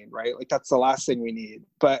quarantined, right? Like, that's the last thing we need.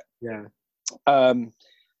 But yeah.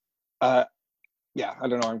 Yeah, I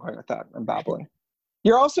don't know where I'm going with that. I'm babbling.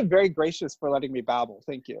 You're also very gracious for letting me babble.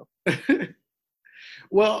 Thank you.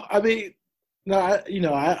 Well, I mean, no,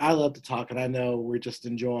 I love to talk, and I know we're just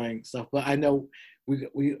enjoying stuff, but I know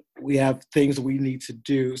we have things we need to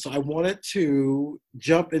do. So I wanted to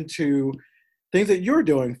jump into things that you're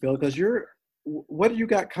doing, Phil, because what do you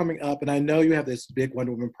got coming up? And I know you have this big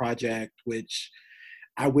Wonder Woman project, which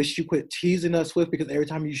I wish you quit teasing us with, because every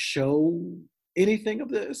time you show anything of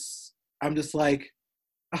this, I'm just like,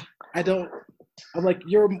 I'm like,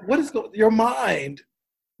 your mind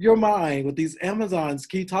with these Amazons.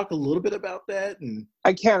 Can you talk a little bit about that? And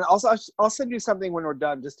I can. Also, I'll send you something when we're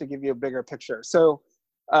done, just to give you a bigger picture. So,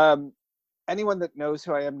 anyone that knows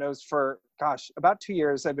who I am knows for, about 2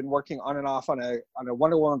 years, I've been working on and off on a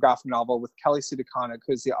Wonder Woman graphic novel with Kelly Sue DeConnick,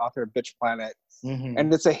 who's the author of Bitch Planet. Mm-hmm.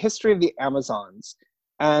 And it's a history of the Amazons.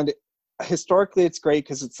 And historically, it's great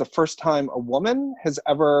because it's the first time a woman has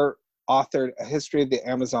ever authored a history of the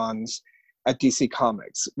Amazons at DC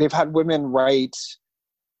Comics. They've had women write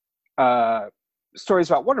stories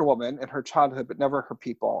about Wonder Woman in her childhood, but never her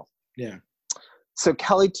people. Yeah. So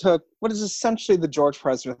Kelly took what is essentially the George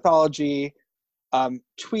Perez mythology,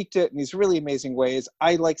 tweaked it in these really amazing ways.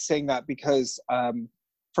 I like saying that because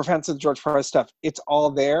for fans of the George Perez stuff, it's all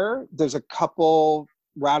there. There's a couple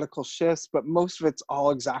radical shifts, but most of it's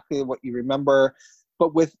all exactly what you remember,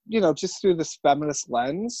 but with, just through this feminist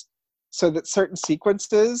lens, so that certain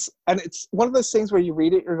sequences, and it's one of those things where you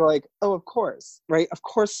read it, you're like, oh, of course, right? Of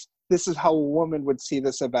course, this is how a woman would see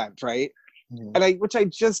this event, right? Mm-hmm. And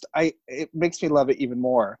it makes me love it even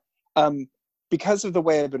more. Because of the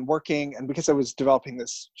way I've been working, and because I was developing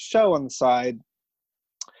this show on the side,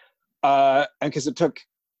 and because it took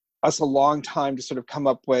us a long time to sort of come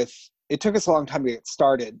up with, it took us a long time to get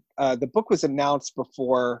started. The book was announced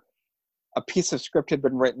before a piece of script had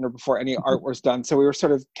been written or before any art was done. So we were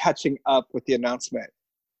sort of catching up with the announcement.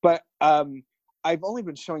 But I've only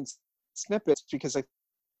been showing snippets because I think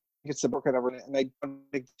it's a book and I don't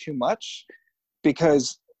make too much,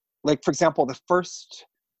 because, like, for example, the first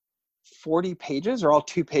 40 pages are all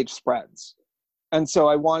 2-page spreads. And so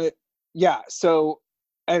I wanted,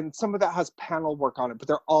 and some of that has panel work on it, but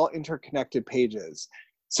they're all interconnected pages.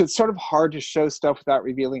 So it's sort of hard to show stuff without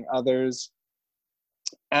revealing others.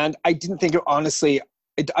 And I didn't think it was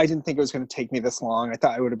going to take me this long. I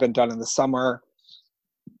thought I would have been done in the summer,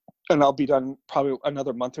 and I'll be done probably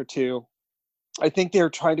another month or two. I think they're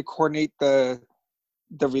trying to coordinate the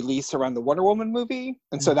release around the Wonder Woman movie.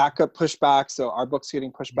 And so that got pushed back. So our book's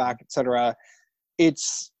getting pushed back, etc. I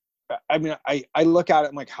look at it,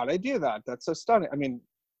 I'm like, how did I do that? That's so stunning. I mean,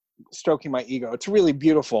 stroking my ego. It's really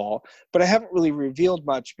beautiful, but I haven't really revealed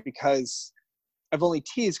much because I've only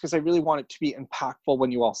teased, because I really want it to be impactful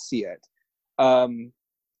when you all see it.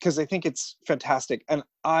 Because I think it's fantastic. And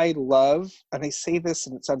I love, and I say this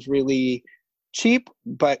and it sounds really cheap,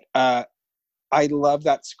 but I love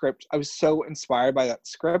that script. I was so inspired by that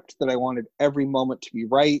script that I wanted every moment to be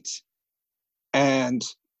right. And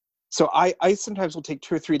so I sometimes will take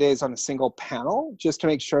 2 or 3 days on a single panel just to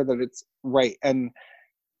make sure that it's right. And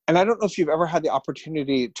I don't know if you've ever had the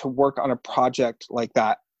opportunity to work on a project like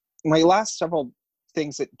that. My last several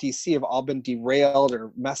things at DC have all been derailed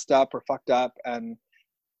or messed up or fucked up. And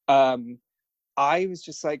I was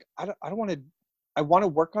just like, I want to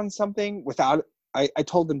work on something without, I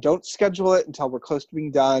told them, don't schedule it until we're close to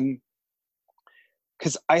being done,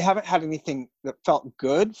 because I haven't had anything that felt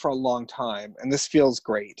good for a long time, and this feels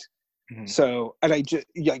great. Mm-hmm. So, and I just,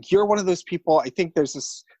 you're one of those people. I think there's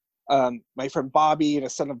this, my friend Bobby, and a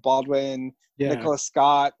son of Baldwin, Nicholas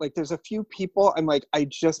Scott, like there's a few people I'm like, I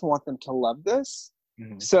just want them to love this.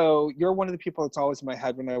 Mm-hmm. So you're one of the people that's always in my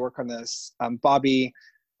head when I work on this. Bobby,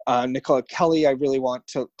 Nicola Kelly, I really want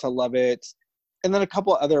to love it. And then a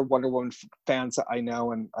couple of other Wonder Woman fans that I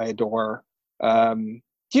know and I adore. Do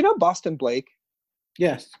you know Boston Blake?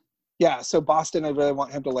 Yes. Yeah, so Boston, I really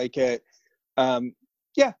want him to like it.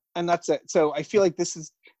 And that's it. So I feel like this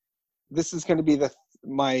is going to be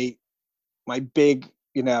my big,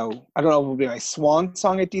 I don't know if it will be my swan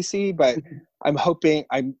song at DC, but I'm hoping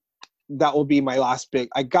that will be my last big.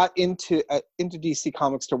 I got into DC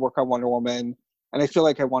Comics to work on Wonder Woman, and I feel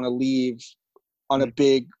like I want to leave on a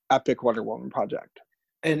big epic Wonder Woman project.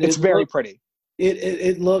 And it's very pretty.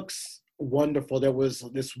 It looks wonderful. There was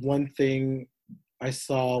this one thing I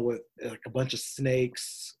saw with like a bunch of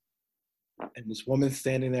snakes and this woman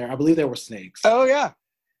standing there. I believe there were snakes. Oh yeah.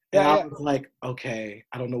 And I was like, okay,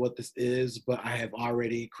 I don't know what this is, but I have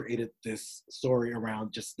already created this story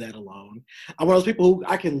around just that alone. I'm one of those people who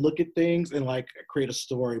I can look at things and like create a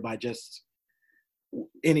story by just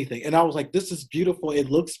anything. And I was like, this is beautiful. It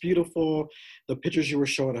looks beautiful. The pictures you were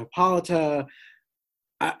showing of Hippolyta,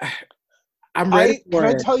 I'm ready for it.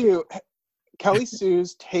 Can I tell you, Kelly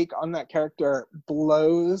Sue's take on that character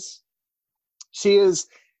blows. She is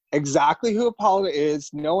exactly who Hippolyta is.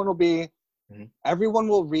 No one will be. Everyone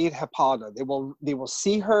will read Hippolyta. They will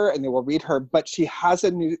see her and they will read her, but she has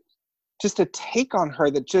a take on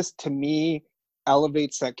her that just, to me,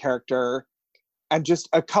 elevates that character, and just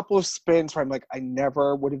a couple of spins where I'm like, I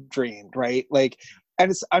never would have dreamed, right? Like,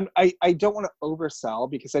 and I don't want to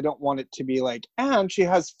oversell, because I don't want it to be like, and she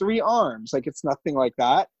has 3 arms. Like, it's nothing like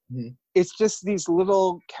that. It's just these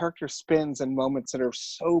little character spins and moments that are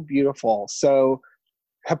so beautiful. So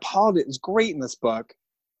Hippolyta is great in this book.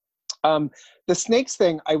 The snakes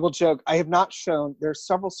thing, I will joke, I have not shown, there's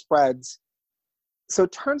several spreads. So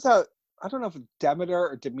it turns out, I don't know if Demeter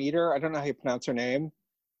or Demeter, I don't know how you pronounce her name,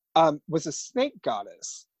 was a snake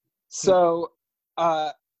goddess. So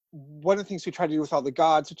one of the things we try to do with all the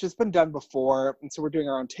gods, which has been done before, and so we're doing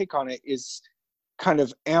our own take on it, is kind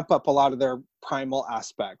of amp up a lot of their primal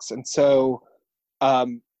aspects. And so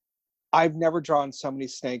I've never drawn so many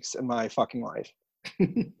snakes in my fucking life.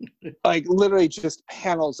 Like, literally just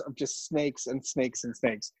panels of just snakes and snakes and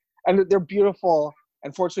snakes, and they're beautiful.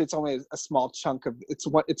 Unfortunately, it's only a small chunk of it's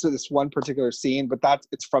this one particular scene, but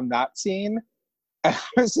it's from that scene. And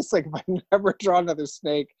I was just like, if I never draw another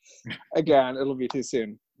snake again, it'll be too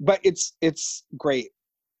soon. But it's great.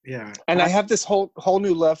 Yeah. And I have this whole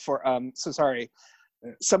new love for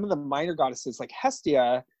some of the minor goddesses, like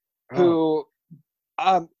Hestia, who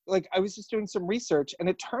like, I was just doing some research, and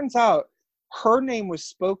it turns out her name was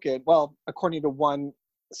spoken, well, according to one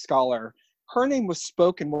scholar, her name was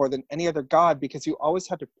spoken more than any other god, because you always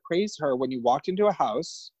had to praise her when you walked into a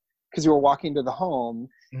house, because you were walking into the home,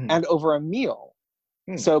 and over a meal.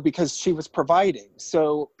 So, because she was providing.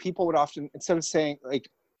 So people would often, instead of saying, like,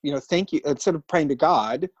 thank you, instead of praying to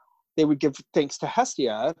God, they would give thanks to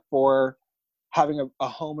Hestia for having a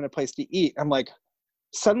home and a place to eat. I'm like,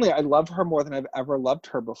 suddenly I love her more than I've ever loved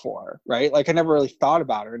her before, right? Like, I never really thought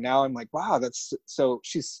about her. Now I'm like, wow,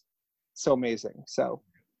 she's so amazing. So,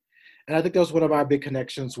 and I think that was one of our big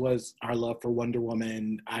connections, was our love for Wonder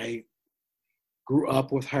Woman. I grew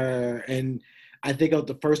up with her, and I think of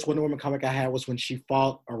the first Wonder Woman comic I had was when she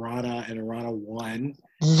fought Arana and Arana won.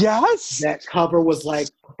 Yes! That cover was like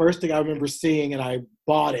the first thing I remember seeing, and I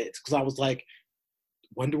bought it because I was like,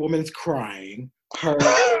 Wonder Woman's crying. Her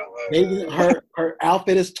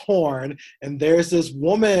outfit is torn, and there's this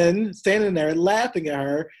woman standing there laughing at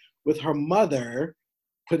her with her mother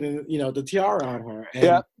putting, the tiara on her.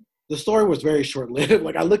 And the story was very short-lived.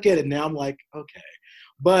 Like, I look at it now, I'm like, okay.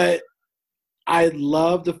 But I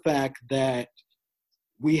love the fact that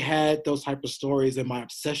we had those type of stories, and my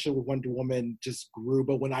obsession with Wonder Woman just grew.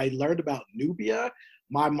 But when I learned about Nubia,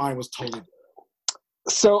 my mind was totally different.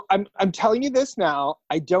 So I'm telling you this now.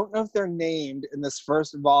 I don't know if they're named in this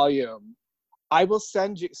first volume. I will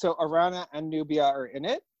send you. So Arana and Nubia are in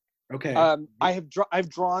it. Okay. I've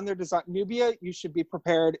drawn their design. Nubia, you should be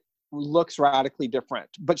prepared, looks radically different,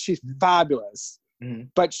 but she's fabulous.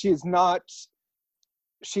 But she's not.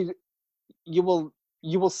 You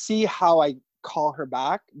will see how I call her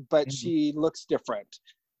back, but she looks different.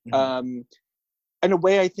 In a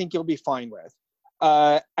way I think you'll be fine with.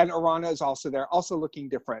 And Arana is also there, also looking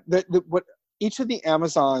different. What each of the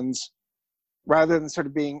Amazons, rather than sort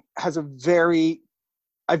of has a very,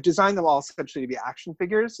 I've designed them all essentially to be action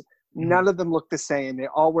figures. None of them look the same. They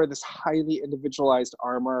all wear this highly individualized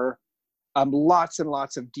armor, lots and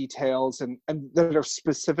lots of details and that are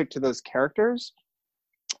specific to those characters.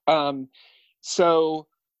 So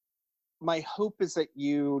my hope is that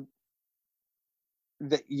you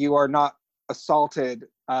are not assaulted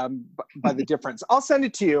by the difference. I'll send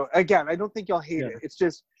it to you. Again, I don't think you'll hate it. It's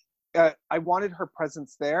just I wanted her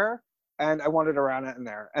presence there, and I wanted Arana in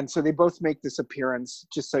there. And so they both make this appearance,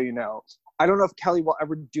 just so you know. I don't know if Kelly will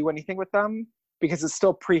ever do anything with them, because it's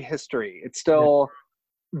still prehistory. It's still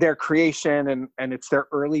their creation, and it's their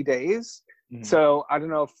early days. So I don't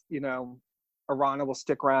know if, Arana will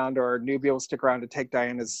stick around or Nubia will stick around to take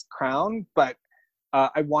Diana's crown, but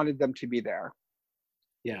I wanted them to be there.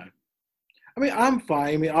 Yeah. I mean, I'm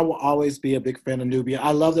fine. I mean, I will always be a big fan of Nubia.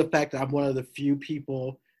 I love the fact that I'm one of the few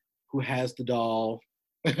people who has the doll.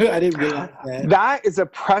 I didn't realize that. That is a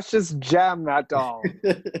precious gem, that doll.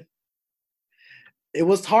 It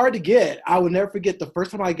was hard to get. I will never forget the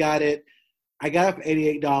first time I got it. I got it for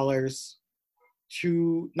 $88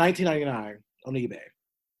 to $19.99 on eBay.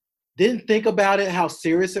 didn't think about it, how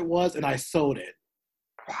serious it was, and I sold it.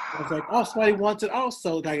 I was like, oh, somebody wants it. I'll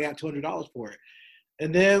sell it. I got $200 for it.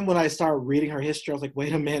 And then when I started reading her history, I was like,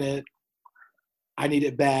 wait a minute. I need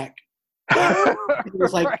it back. It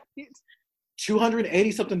was like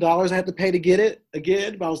 $280 something I had to pay to get it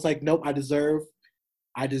again. But I was like, nope, I deserve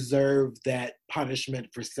that punishment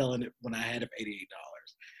for selling it when I had it for $88.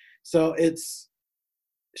 So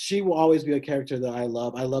she will always be a character that I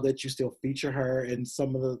love. I love that you still feature her in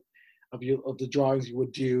some of the drawings you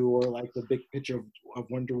would do, or like the big picture of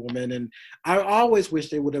Wonder Woman. And I always wish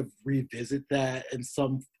they would have revisit that in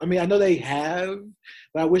some. I mean, I know they have,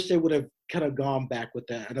 but I wish they would have kind of gone back with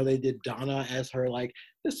that. I know they did Donna as her, like,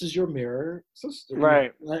 this is your mirror, sister.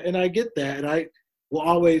 Right. And I get that, and I will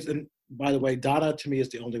always. And by the way, Donna to me is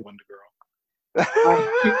the only Wonder Girl.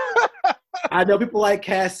 I know people like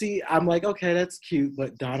Cassie. I'm like, okay, that's cute,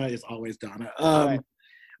 but Donna is always Donna. Right.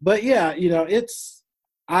 But yeah,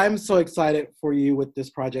 I'm so excited for you with this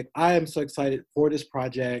project. I am so excited for this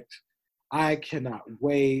project. I cannot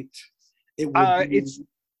wait. It's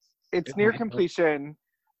near completion.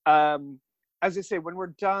 As I say, when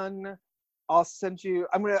we're done, I'll send you.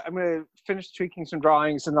 I'm gonna finish tweaking some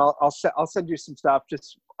drawings, and I'll send you some stuff.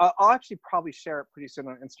 I'll actually probably share it pretty soon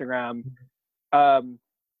on Instagram.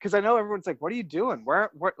 Because I know everyone's like, what are you doing? What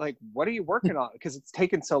are you working on? Because it's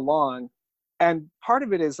taken so long. And part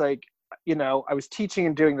of it is like, I was teaching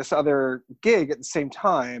and doing this other gig at the same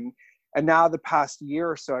time. And now the past year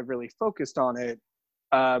or so, I've really focused on it.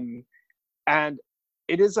 And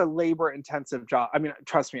it is a labor-intensive job. I mean,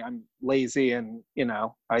 trust me, I'm lazy and,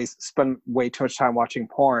 I spend way too much time watching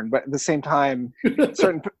porn. But at the same time,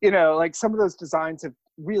 certain, like some of those designs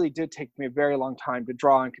really did take me a very long time to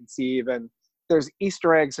draw and conceive. And there's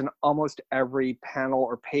Easter eggs in almost every panel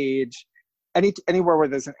or page. Anywhere where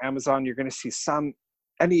there's an Amazon, you're going to see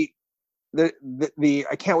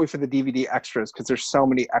I can't wait for the DVD extras because there's so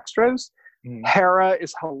many extras. Hera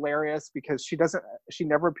is hilarious because she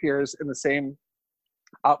never appears in the same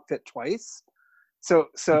outfit twice.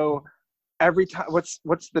 So every time,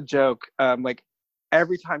 what's the joke? Like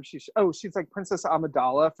every time she's like Princess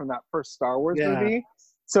Amidala from that first Star Wars movie.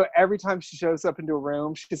 So every time she shows up into a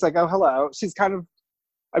room, she's like, oh, hello. She's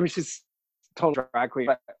she's total drag queen,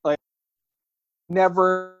 but like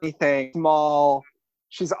never anything small.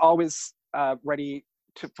 She's always ready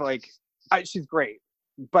she's great.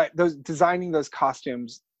 But designing those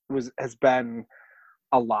costumes has been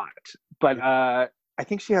a lot. But I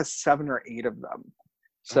think she has 7 or 8 of them.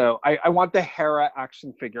 So I want the Hera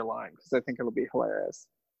action figure line because I think it'll be hilarious.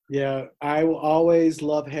 Yeah, I will always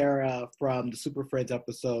love Hera from the Super Friends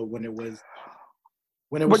episode when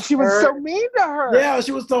she was so mean to her. Yeah,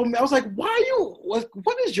 she was so. I was like,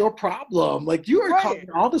 what is your problem? Like, you are causing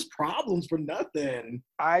all these problems for nothing.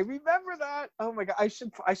 I remember that. Oh my god, I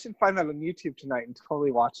should find that on YouTube tonight and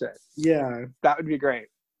totally watch it. Yeah, that would be great.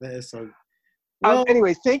 That is so. Well,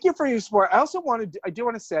 anyway, thank you for your support. I do want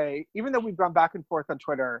to say, even though we've gone back and forth on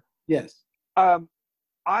Twitter, yes,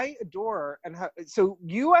 I adore so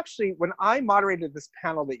you actually, when I moderated this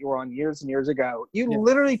panel that you were on years and years ago, you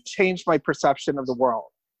literally changed my perception of the world.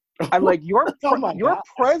 I'm like, your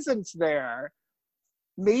presence there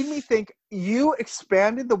made me think. You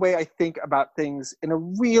expanded the way I think about things in a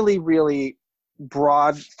really, really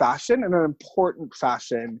broad fashion and an important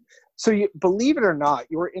fashion. So you, believe it or not,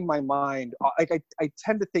 you were in my mind. Like I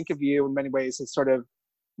tend to think of you in many ways as sort of,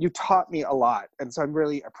 you taught me a lot. And so I'm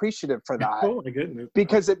really appreciative for that. Oh my goodness.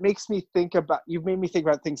 Because it makes me you've made me think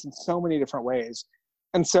about things in so many different ways.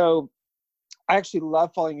 And so I actually love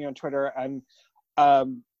following you on Twitter. And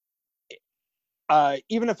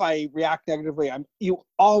even if I react negatively, you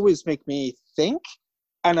always make me think,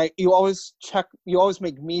 and you always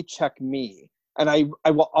make me check me. And I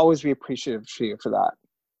will always be appreciative to you for that.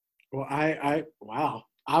 Well, wow.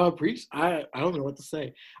 I don't know what to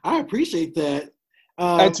say. I appreciate that.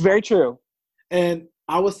 It's very true. And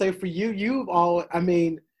I would say for you,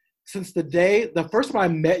 since the first time I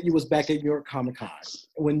met you was back at New York Comic Con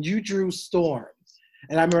when you drew Storm.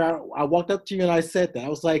 And I remember I walked up to you and I said that. I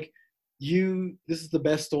was like, this is the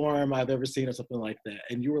best Storm I've ever seen, or something like that.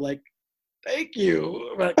 And you were like, thank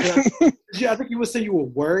you. I think you would say you were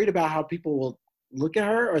worried about how people will look at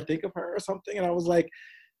her or think of her or something. And I was like,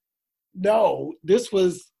 no, this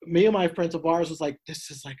was me and my friends of ours was like,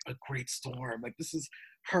 this is like a great Storm. Like, this is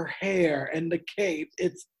her hair and the cape.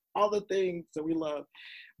 It's all the things that we love.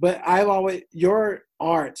 But your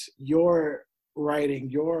art, your writing,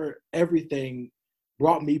 your everything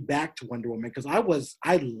brought me back to Wonder Woman, because I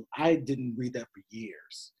didn't read that for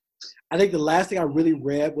years. I think the last thing I really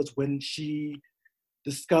read was when she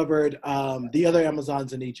discovered the other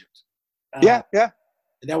Amazons in Egypt. Yeah.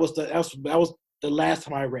 And that was the last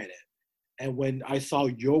time I read it. And when I saw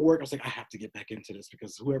your work, I was like, I have to get back into this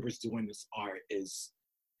because whoever's doing this art is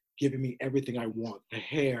giving me everything I want. The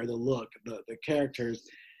hair, the look, the characters.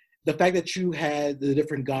 The fact that you had the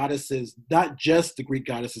different goddesses, not just the Greek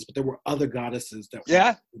goddesses, but there were other goddesses that were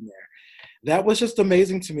in there. That was just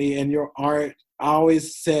amazing to me. And your art, I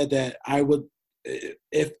always said that I would,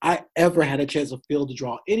 if I ever had a chance of field to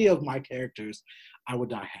draw any of my characters, I would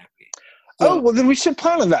die happy. So, well, then we should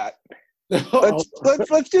plan on that.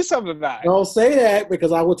 Let's do some of that. Don't say that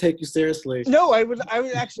because I will take you seriously. No, I would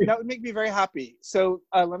actually, that would make me very happy. So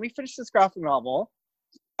let me finish this graphic novel.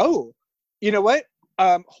 Oh, you know what?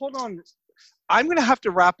 Hold on. I'm going to have to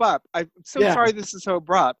wrap up. I'm so sorry this is so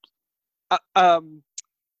abrupt.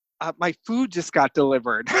 My food just got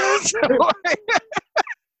delivered. But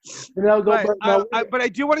I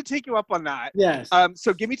do want to take you up on that. Yes.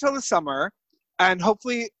 So give me till the summer, and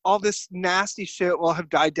hopefully all this nasty shit will have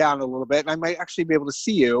died down a little bit, and I might actually be able to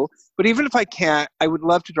see you. But even if I can't, I would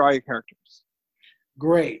love to draw your characters.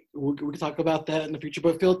 Great. We can talk about that in the future.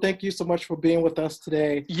 But Phil, thank you so much for being with us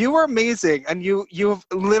today. You are amazing, and you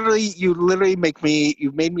literally made me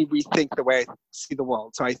rethink the way I see the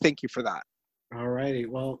world. So I thank you for that. All righty.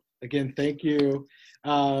 Well, again, thank you.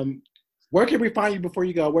 Where can we find you before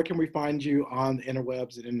you go? Where can we find you on the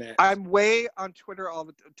interwebs and internet? I'm way on Twitter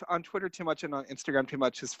on Twitter too much and on Instagram too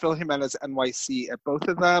much. It's Phil Jimenez NYC at both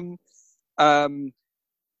of them.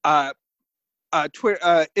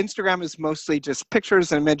 Instagram is mostly just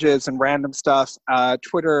pictures and images and random stuff.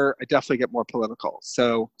 Twitter, I definitely get more political.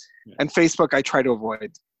 So, and Facebook, I try to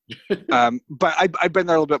avoid. But I've been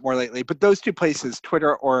there a little bit more lately. But those two places,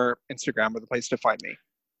 Twitter or Instagram, are the place to find me.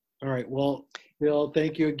 All right. Well, Phil,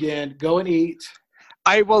 thank you again. Go and eat.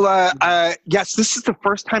 I will. Yes, this is the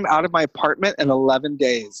first time out of my apartment in 11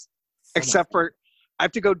 days, except for I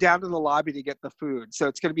have to go down to the lobby to get the food. So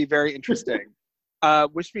it's going to be very interesting.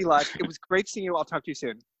 Wish me luck. It was great seeing you. I'll talk to you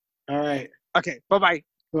soon. All right. Okay. Bye-bye.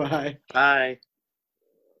 Bye. Bye.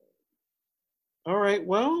 All right.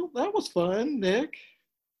 Well, that was fun, Nick.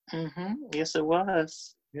 Mm-hmm. Yes, it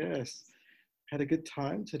was. Yes. Had a good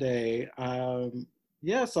time today.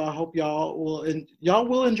 So I hope y'all will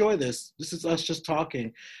enjoy this. This is us just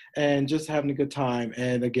talking and just having a good time.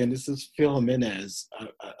 And again, this is Phil Jimenez,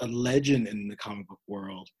 a legend in the comic book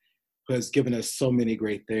world who has given us so many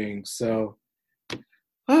great things. So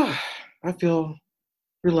I feel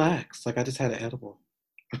relaxed, like I just had an edible.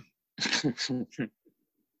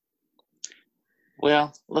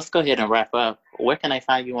 Well, let's go ahead and wrap up. Where can I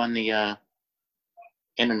find you on the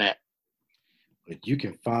internet? You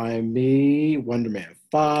can find me,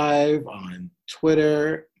 Wonderman5, on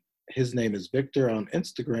Twitter. His name is Victor on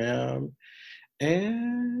Instagram.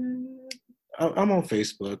 And I'm on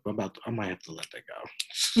Facebook. I might have to let that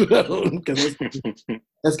go. Because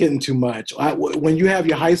that's getting too much. When you have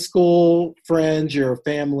your high school friends, your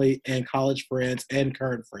family, and college friends, and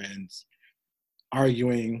current friends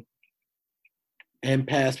arguing, and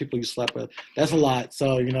past people you slept with, that's a lot.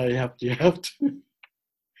 So, you have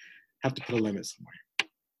to put a limit somewhere.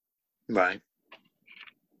 Right.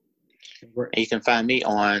 And you can find me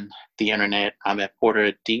on the internet. I'm at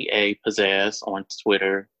Porter D.A. Pizzazz on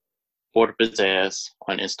Twitter, Porter Pizzazz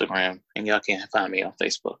on Instagram, and y'all can find me on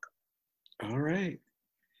Facebook. All right.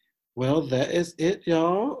 Well, that is it,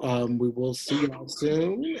 y'all. We will see y'all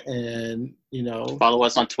soon. And, follow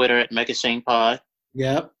us on Twitter at MegaShanePod.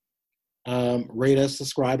 Yep. Rate us,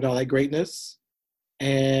 subscribe, and all that greatness.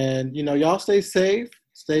 And, y'all stay safe.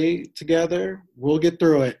 Stay together. We'll get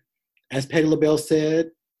through it. As Patti LaBelle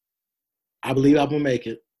said, I believe I'm going to make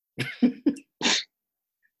it.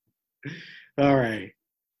 All right.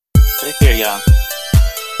 Take care, y'all.